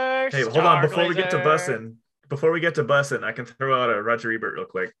Glazer. Hey, hold on, before we get to bussin', I can throw out a Roger Ebert real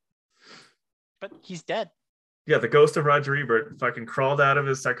quick. But he's dead. Yeah, the ghost of Roger Ebert fucking crawled out of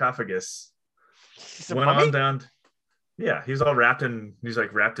his sarcophagus. Went on down. Yeah, he's wrapped in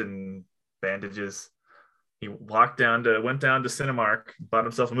bandages. He went down to Cinemark, bought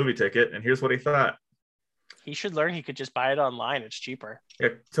himself a movie ticket, and here's what he thought. He should learn he could just buy it online. It's cheaper. Yeah,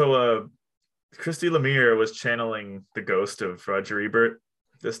 so Christy Lemire was channeling the ghost of Roger Ebert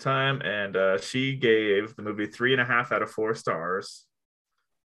this time, and she gave the movie 3.5 out of 4 stars.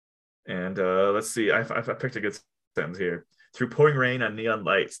 And let's see, I picked a good sentence here. Through pouring rain on neon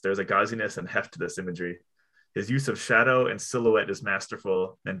lights, there's a gauziness and heft to this imagery. His use of shadow and silhouette is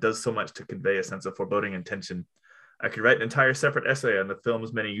masterful and does so much to convey a sense of foreboding and tension. I could write an entire separate essay on the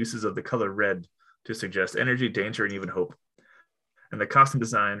film's many uses of the color red to suggest energy, danger, and even hope. And the costume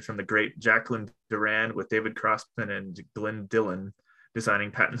design from the great Jacqueline Duran with David Crossman and Glenn Dillon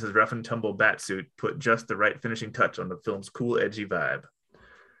designing Pattinson's rough and tumble bat suit put just the right finishing touch on the film's cool, edgy vibe.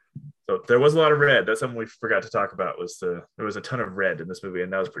 So there was a lot of red. That's something we forgot to talk about. There was a ton of red in this movie,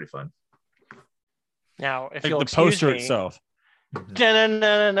 and that was pretty fun. Now, if like you'll the excuse poster me, itself. Star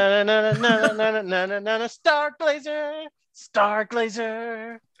Glazer, Star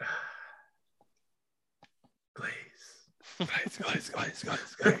Glazer. Glaze.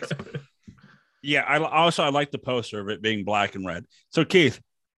 Yeah, I like the poster of it being black and red. So Keith,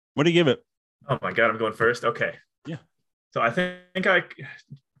 what do you give it? Oh my God, I'm going first. Okay. Yeah. So I think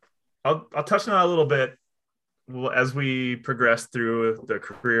I'll touch on that a little bit as we progress through the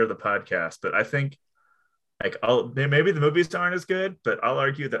career of the podcast, but I think maybe the movies aren't as good, but I'll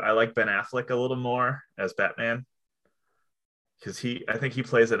argue that I like Ben Affleck a little more as Batman because I think he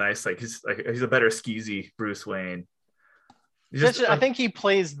plays a nice he's a better skeezy Bruce Wayne. I think he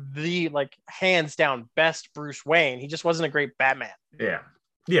plays the hands down best Bruce Wayne. He just wasn't a great Batman. Yeah.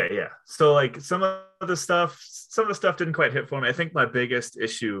 So some of the stuff didn't quite hit for me. I think my biggest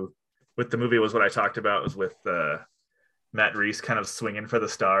issue with the movie was what I talked about was with Matt Reeves kind of swinging for the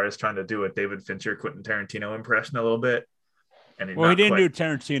stars, trying to do a David Fincher, Quentin Tarantino impression a little bit. And he didn't do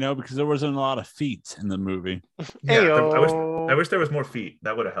Tarantino because there wasn't a lot of feet in the movie. Yeah, I wish there was more feet.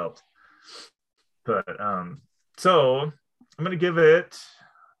 That would have helped. But so I'm gonna give it.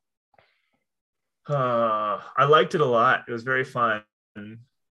 I liked it a lot. It was very fun.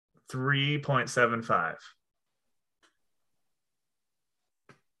 3.75.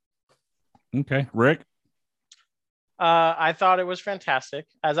 Okay, Rick. I thought it was fantastic.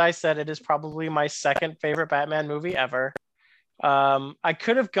 As I said, it is probably my second favorite Batman movie ever. I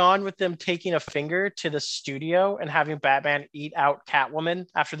could have gone with them taking a finger to the studio and having Batman eat out Catwoman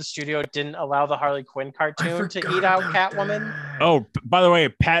after the studio didn't allow the Harley Quinn cartoon to eat out Catwoman. That. Oh, by the way,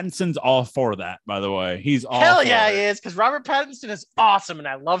 Pattinson's all for that, by the way. He's all Hell yeah, he is, because Robert Pattinson is awesome and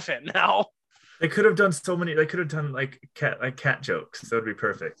I love him now. They could have done so many. They could have done cat jokes. That would be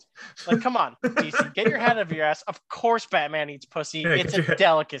perfect. Come on, DC, get your head out of your ass. Of course, Batman eats pussy. Yeah, it's a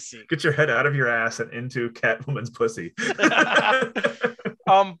delicacy. Get your head out of your ass and into Catwoman's pussy.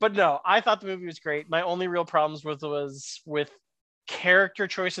 But no, I thought the movie was great. My only real problems was with character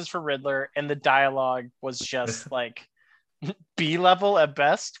choices for Riddler, and the dialogue was just B level at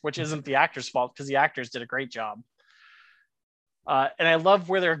best, which isn't the actor's fault because the actors did a great job. And I love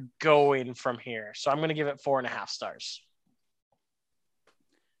where they're going from here. So I'm going to give it 4.5 stars.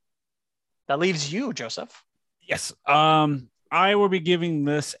 That leaves you, Joseph. Yes. I will be giving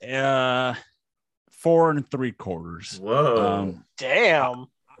this 4.75. Whoa. Damn.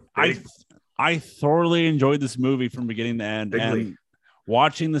 I thoroughly enjoyed this movie from beginning to end. Bigly. And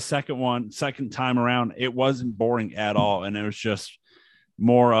watching the second time around, it wasn't boring at all. And it was just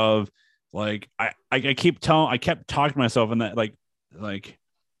more of like, I kept talking to myself and that like,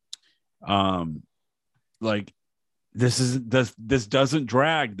 this doesn't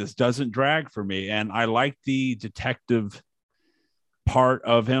drag. This doesn't drag for me. And I like the detective part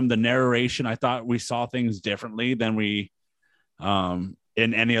of him, the narration. I thought we saw things differently than we, in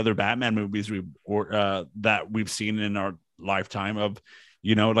any other Batman movies that we've seen in our lifetime of,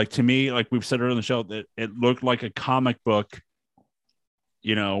 like to me, like we've said earlier in the show, that it looked like a comic book,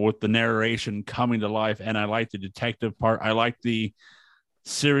 with the narration coming to life. And I like the detective part. I like the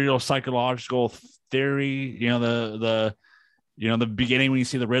serial psychological theory, the beginning when you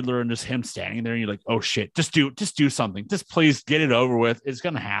see the Riddler and just him standing there and you're like, oh shit, just do something. Just please get it over with. It's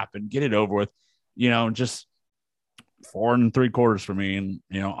going to happen. Get it over with, just 4.75 for me. And,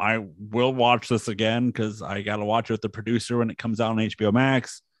 I will watch this again because I got to watch it with the producer when it comes out on HBO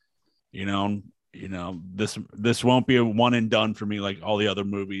Max. This won't be a one and done for me like all the other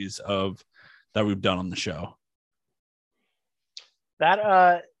movies that we've done on the show.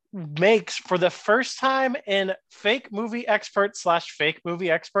 That makes for the first time in fake movie expert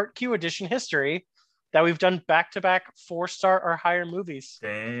Q edition history that we've done back-to-back 4-star or higher movies.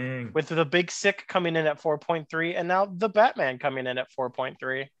 Dang. With the Big Sick coming in at 4.3 and now The Batman coming in at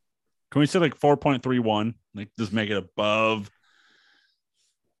 4.3. Can we say like 4.31? Like just make it above,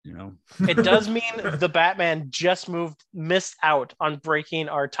 It does mean The Batman just missed out on breaking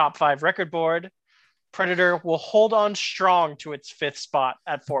our top 5 record board. Predator will hold on strong to its 5th spot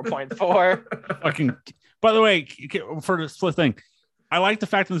at 4.4. Fucking. By the way, for the split thing, I like the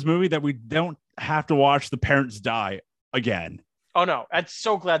fact in this movie that we don't have to watch the parents die again. Oh no, I'm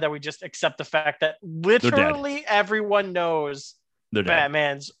so glad that we just accept the fact that literally everyone knows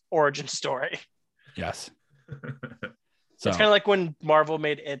Batman's origin story. Yes. So. It's kind of like when Marvel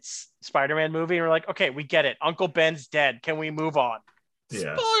made its Spider-Man movie and we're like, okay, we get it. Uncle Ben's dead. Can we move on?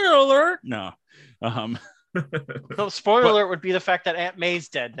 Yeah. Spoiler alert. No. So spoiler alert would be the fact that Aunt May's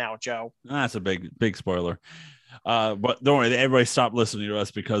dead now, Joe. That's a big spoiler. But don't worry, everybody stop listening to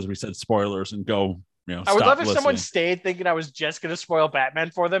us because we said spoilers and go, I would love if someone stayed thinking I was just going to spoil Batman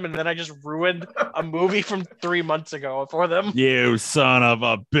for them and then I just ruined a movie from 3 months ago for them. You son of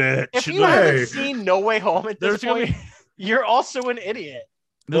a bitch. If you haven't seen No Way Home at this point, you're also an idiot.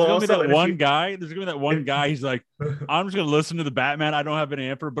 There's gonna be that one guy. There's gonna be that one guy. He's like, I'm just gonna listen to the Batman. I don't have any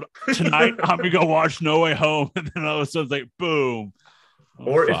answer, but tonight I'm gonna go watch No Way Home, and then all of a sudden it's like, boom.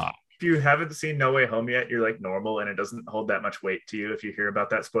 Or if you haven't seen No Way Home yet, you're like normal, and it doesn't hold that much weight to you. If you hear about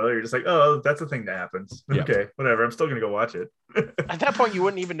that spoiler, you're just like, oh, that's a thing that happens. Yep. Okay, whatever. I'm still gonna go watch it. At that point, you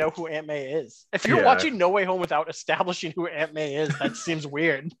wouldn't even know who Aunt May is. If you're watching No Way Home without establishing who Aunt May is, that seems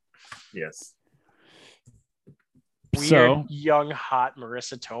weird. Yes. Weird, young, hot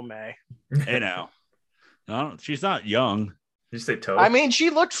Marissa Tomei. No, she's not young. Did you say Toe? I mean, she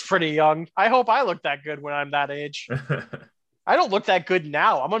looks pretty young. I hope I look that good when I'm that age. I don't look that good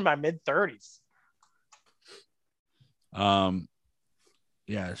now. I'm in my mid-30s.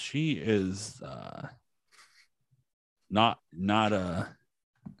 Yeah, she is not young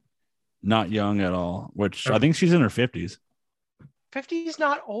at all, which I think she's in her 50s. 50 is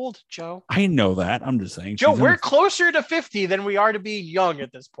not old, Joe. I know that. I'm just saying. Joe, we're closer to 50 than we are to being young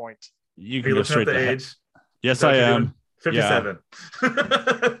at this point. You can go straight to age. Yes, I am. 57.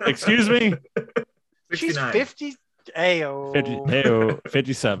 Yeah. Excuse me? 69. She's 50. Ayo.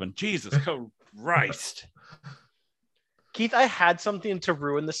 57. Jesus Christ. Keith, I had something to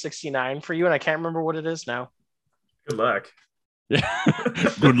ruin the 69 for you, and I can't remember what it is now. Good luck.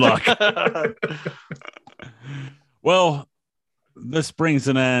 Good luck. Well, this brings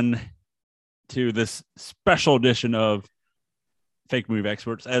an end to this special edition of Fake Movie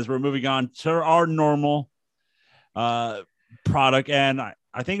Experts as we're moving on to our normal product. And I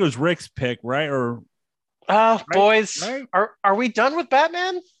think it was Rick's pick, right? Boys, right? Are we done with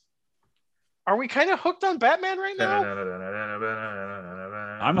Batman? Are we kind of hooked on Batman right now?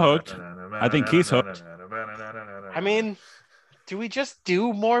 I'm hooked. I think Keith's hooked. I mean, do we just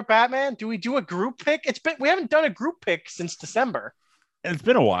do more Batman? Do we do a group pick? We haven't done a group pick since December. It's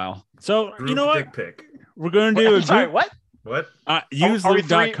been a while. So group you know what? Pick. We're going to do I'm sorry, what? Use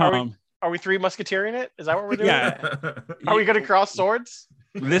Luke.com. Are we 3 Musketeering it? Is that what we're doing? Yeah. Are we going to cross swords?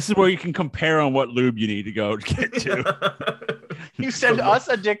 This is where you can compare on what lube you need to go to get to. You send us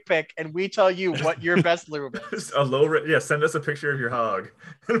a dick pic and we tell you what your best lube is. Send us a picture of your hog.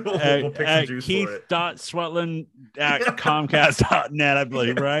 We'll pick some juice for it. Keith.Swetland@comcast.net, I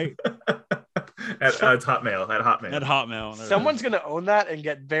believe, right? At Hotmail. At Hotmail. At Hotmail. Someone's gonna own that and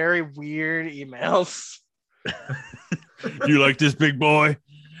get very weird emails. You like this, big boy?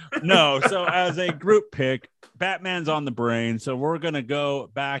 No. So as a group pick, Batman's on the brain. So we're gonna go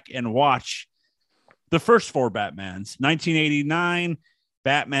back and watch the first 4 Batmans: 1989,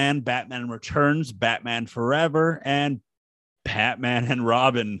 Batman, Batman Returns, Batman Forever, and Batman and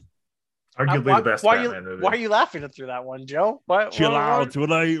Robin. Arguably the best Batman movie. Why are you laughing through that one, Joe? Chill out.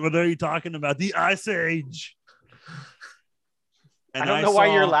 What are you talking about? The Ice Age. And I don't know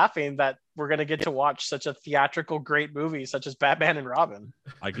why you're laughing that we're going to get to watch such a theatrical great movie such as Batman and Robin.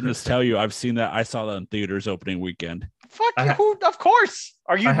 I can just tell you, I've seen that. I saw that in theaters opening weekend. Fuck you. Of course.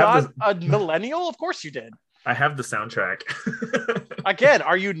 Are you not a millennial? Of course you did. I have the soundtrack. Again,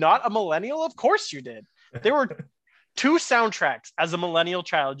 are you not a millennial? Of course you did. There were 2 soundtracks as a millennial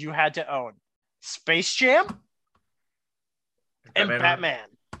child you had to own: Space Jam and Batman.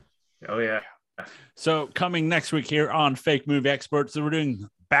 Oh, yeah. So coming next week here on Fake Movie Experts, so we're doing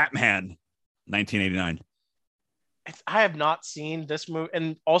Batman 1989. I have not seen this movie,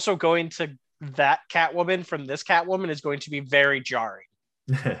 and also going to that Catwoman from this Catwoman is going to be very jarring.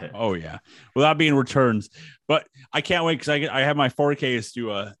 Oh yeah, without being Returns, but I can't wait because I have my 4Ks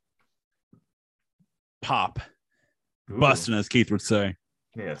to pop. Ooh. Busting, as Keith would say.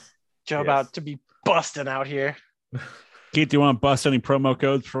 Yes. Joe about to be busting out here. Keith, do you want to bust any promo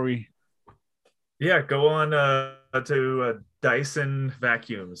codes before we? Yeah, go on to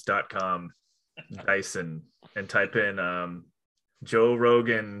DysonVacuums.com, Dyson, and type in Joe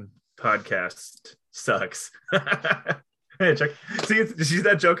Rogan podcast sucks. Hey, check. See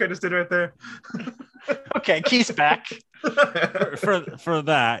that joke I just did right there? Okay, Keith's back. For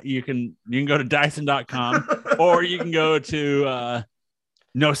that, you can go to Dyson.com or you can go to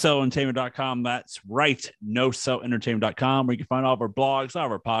NoCellEntertainment.com. That's right, NoCellEntertainment.com, where you can find all of our blogs, all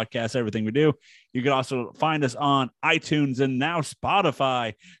of our podcasts, everything we do. You can also find us on iTunes and now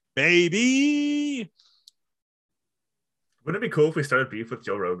Spotify, baby. Wouldn't it be cool if we started beef with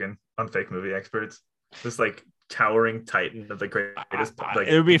Joe Rogan on Fake Movie Experts? This like towering titan of the greatest,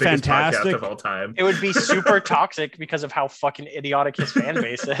 it would be fantastic podcast of all time. It would be super toxic because of how fucking idiotic his fan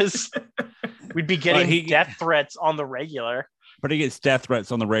base is. We'd be getting death threats on the regular. But he gets death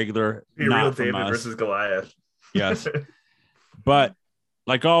threats on the regular. Be real David versus Goliath. Yes. But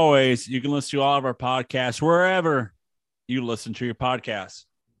like always, you can listen to all of our podcasts wherever you listen to your podcasts.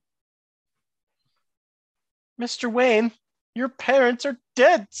 Mr. Wayne, your parents are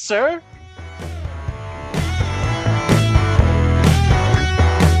dead, sir.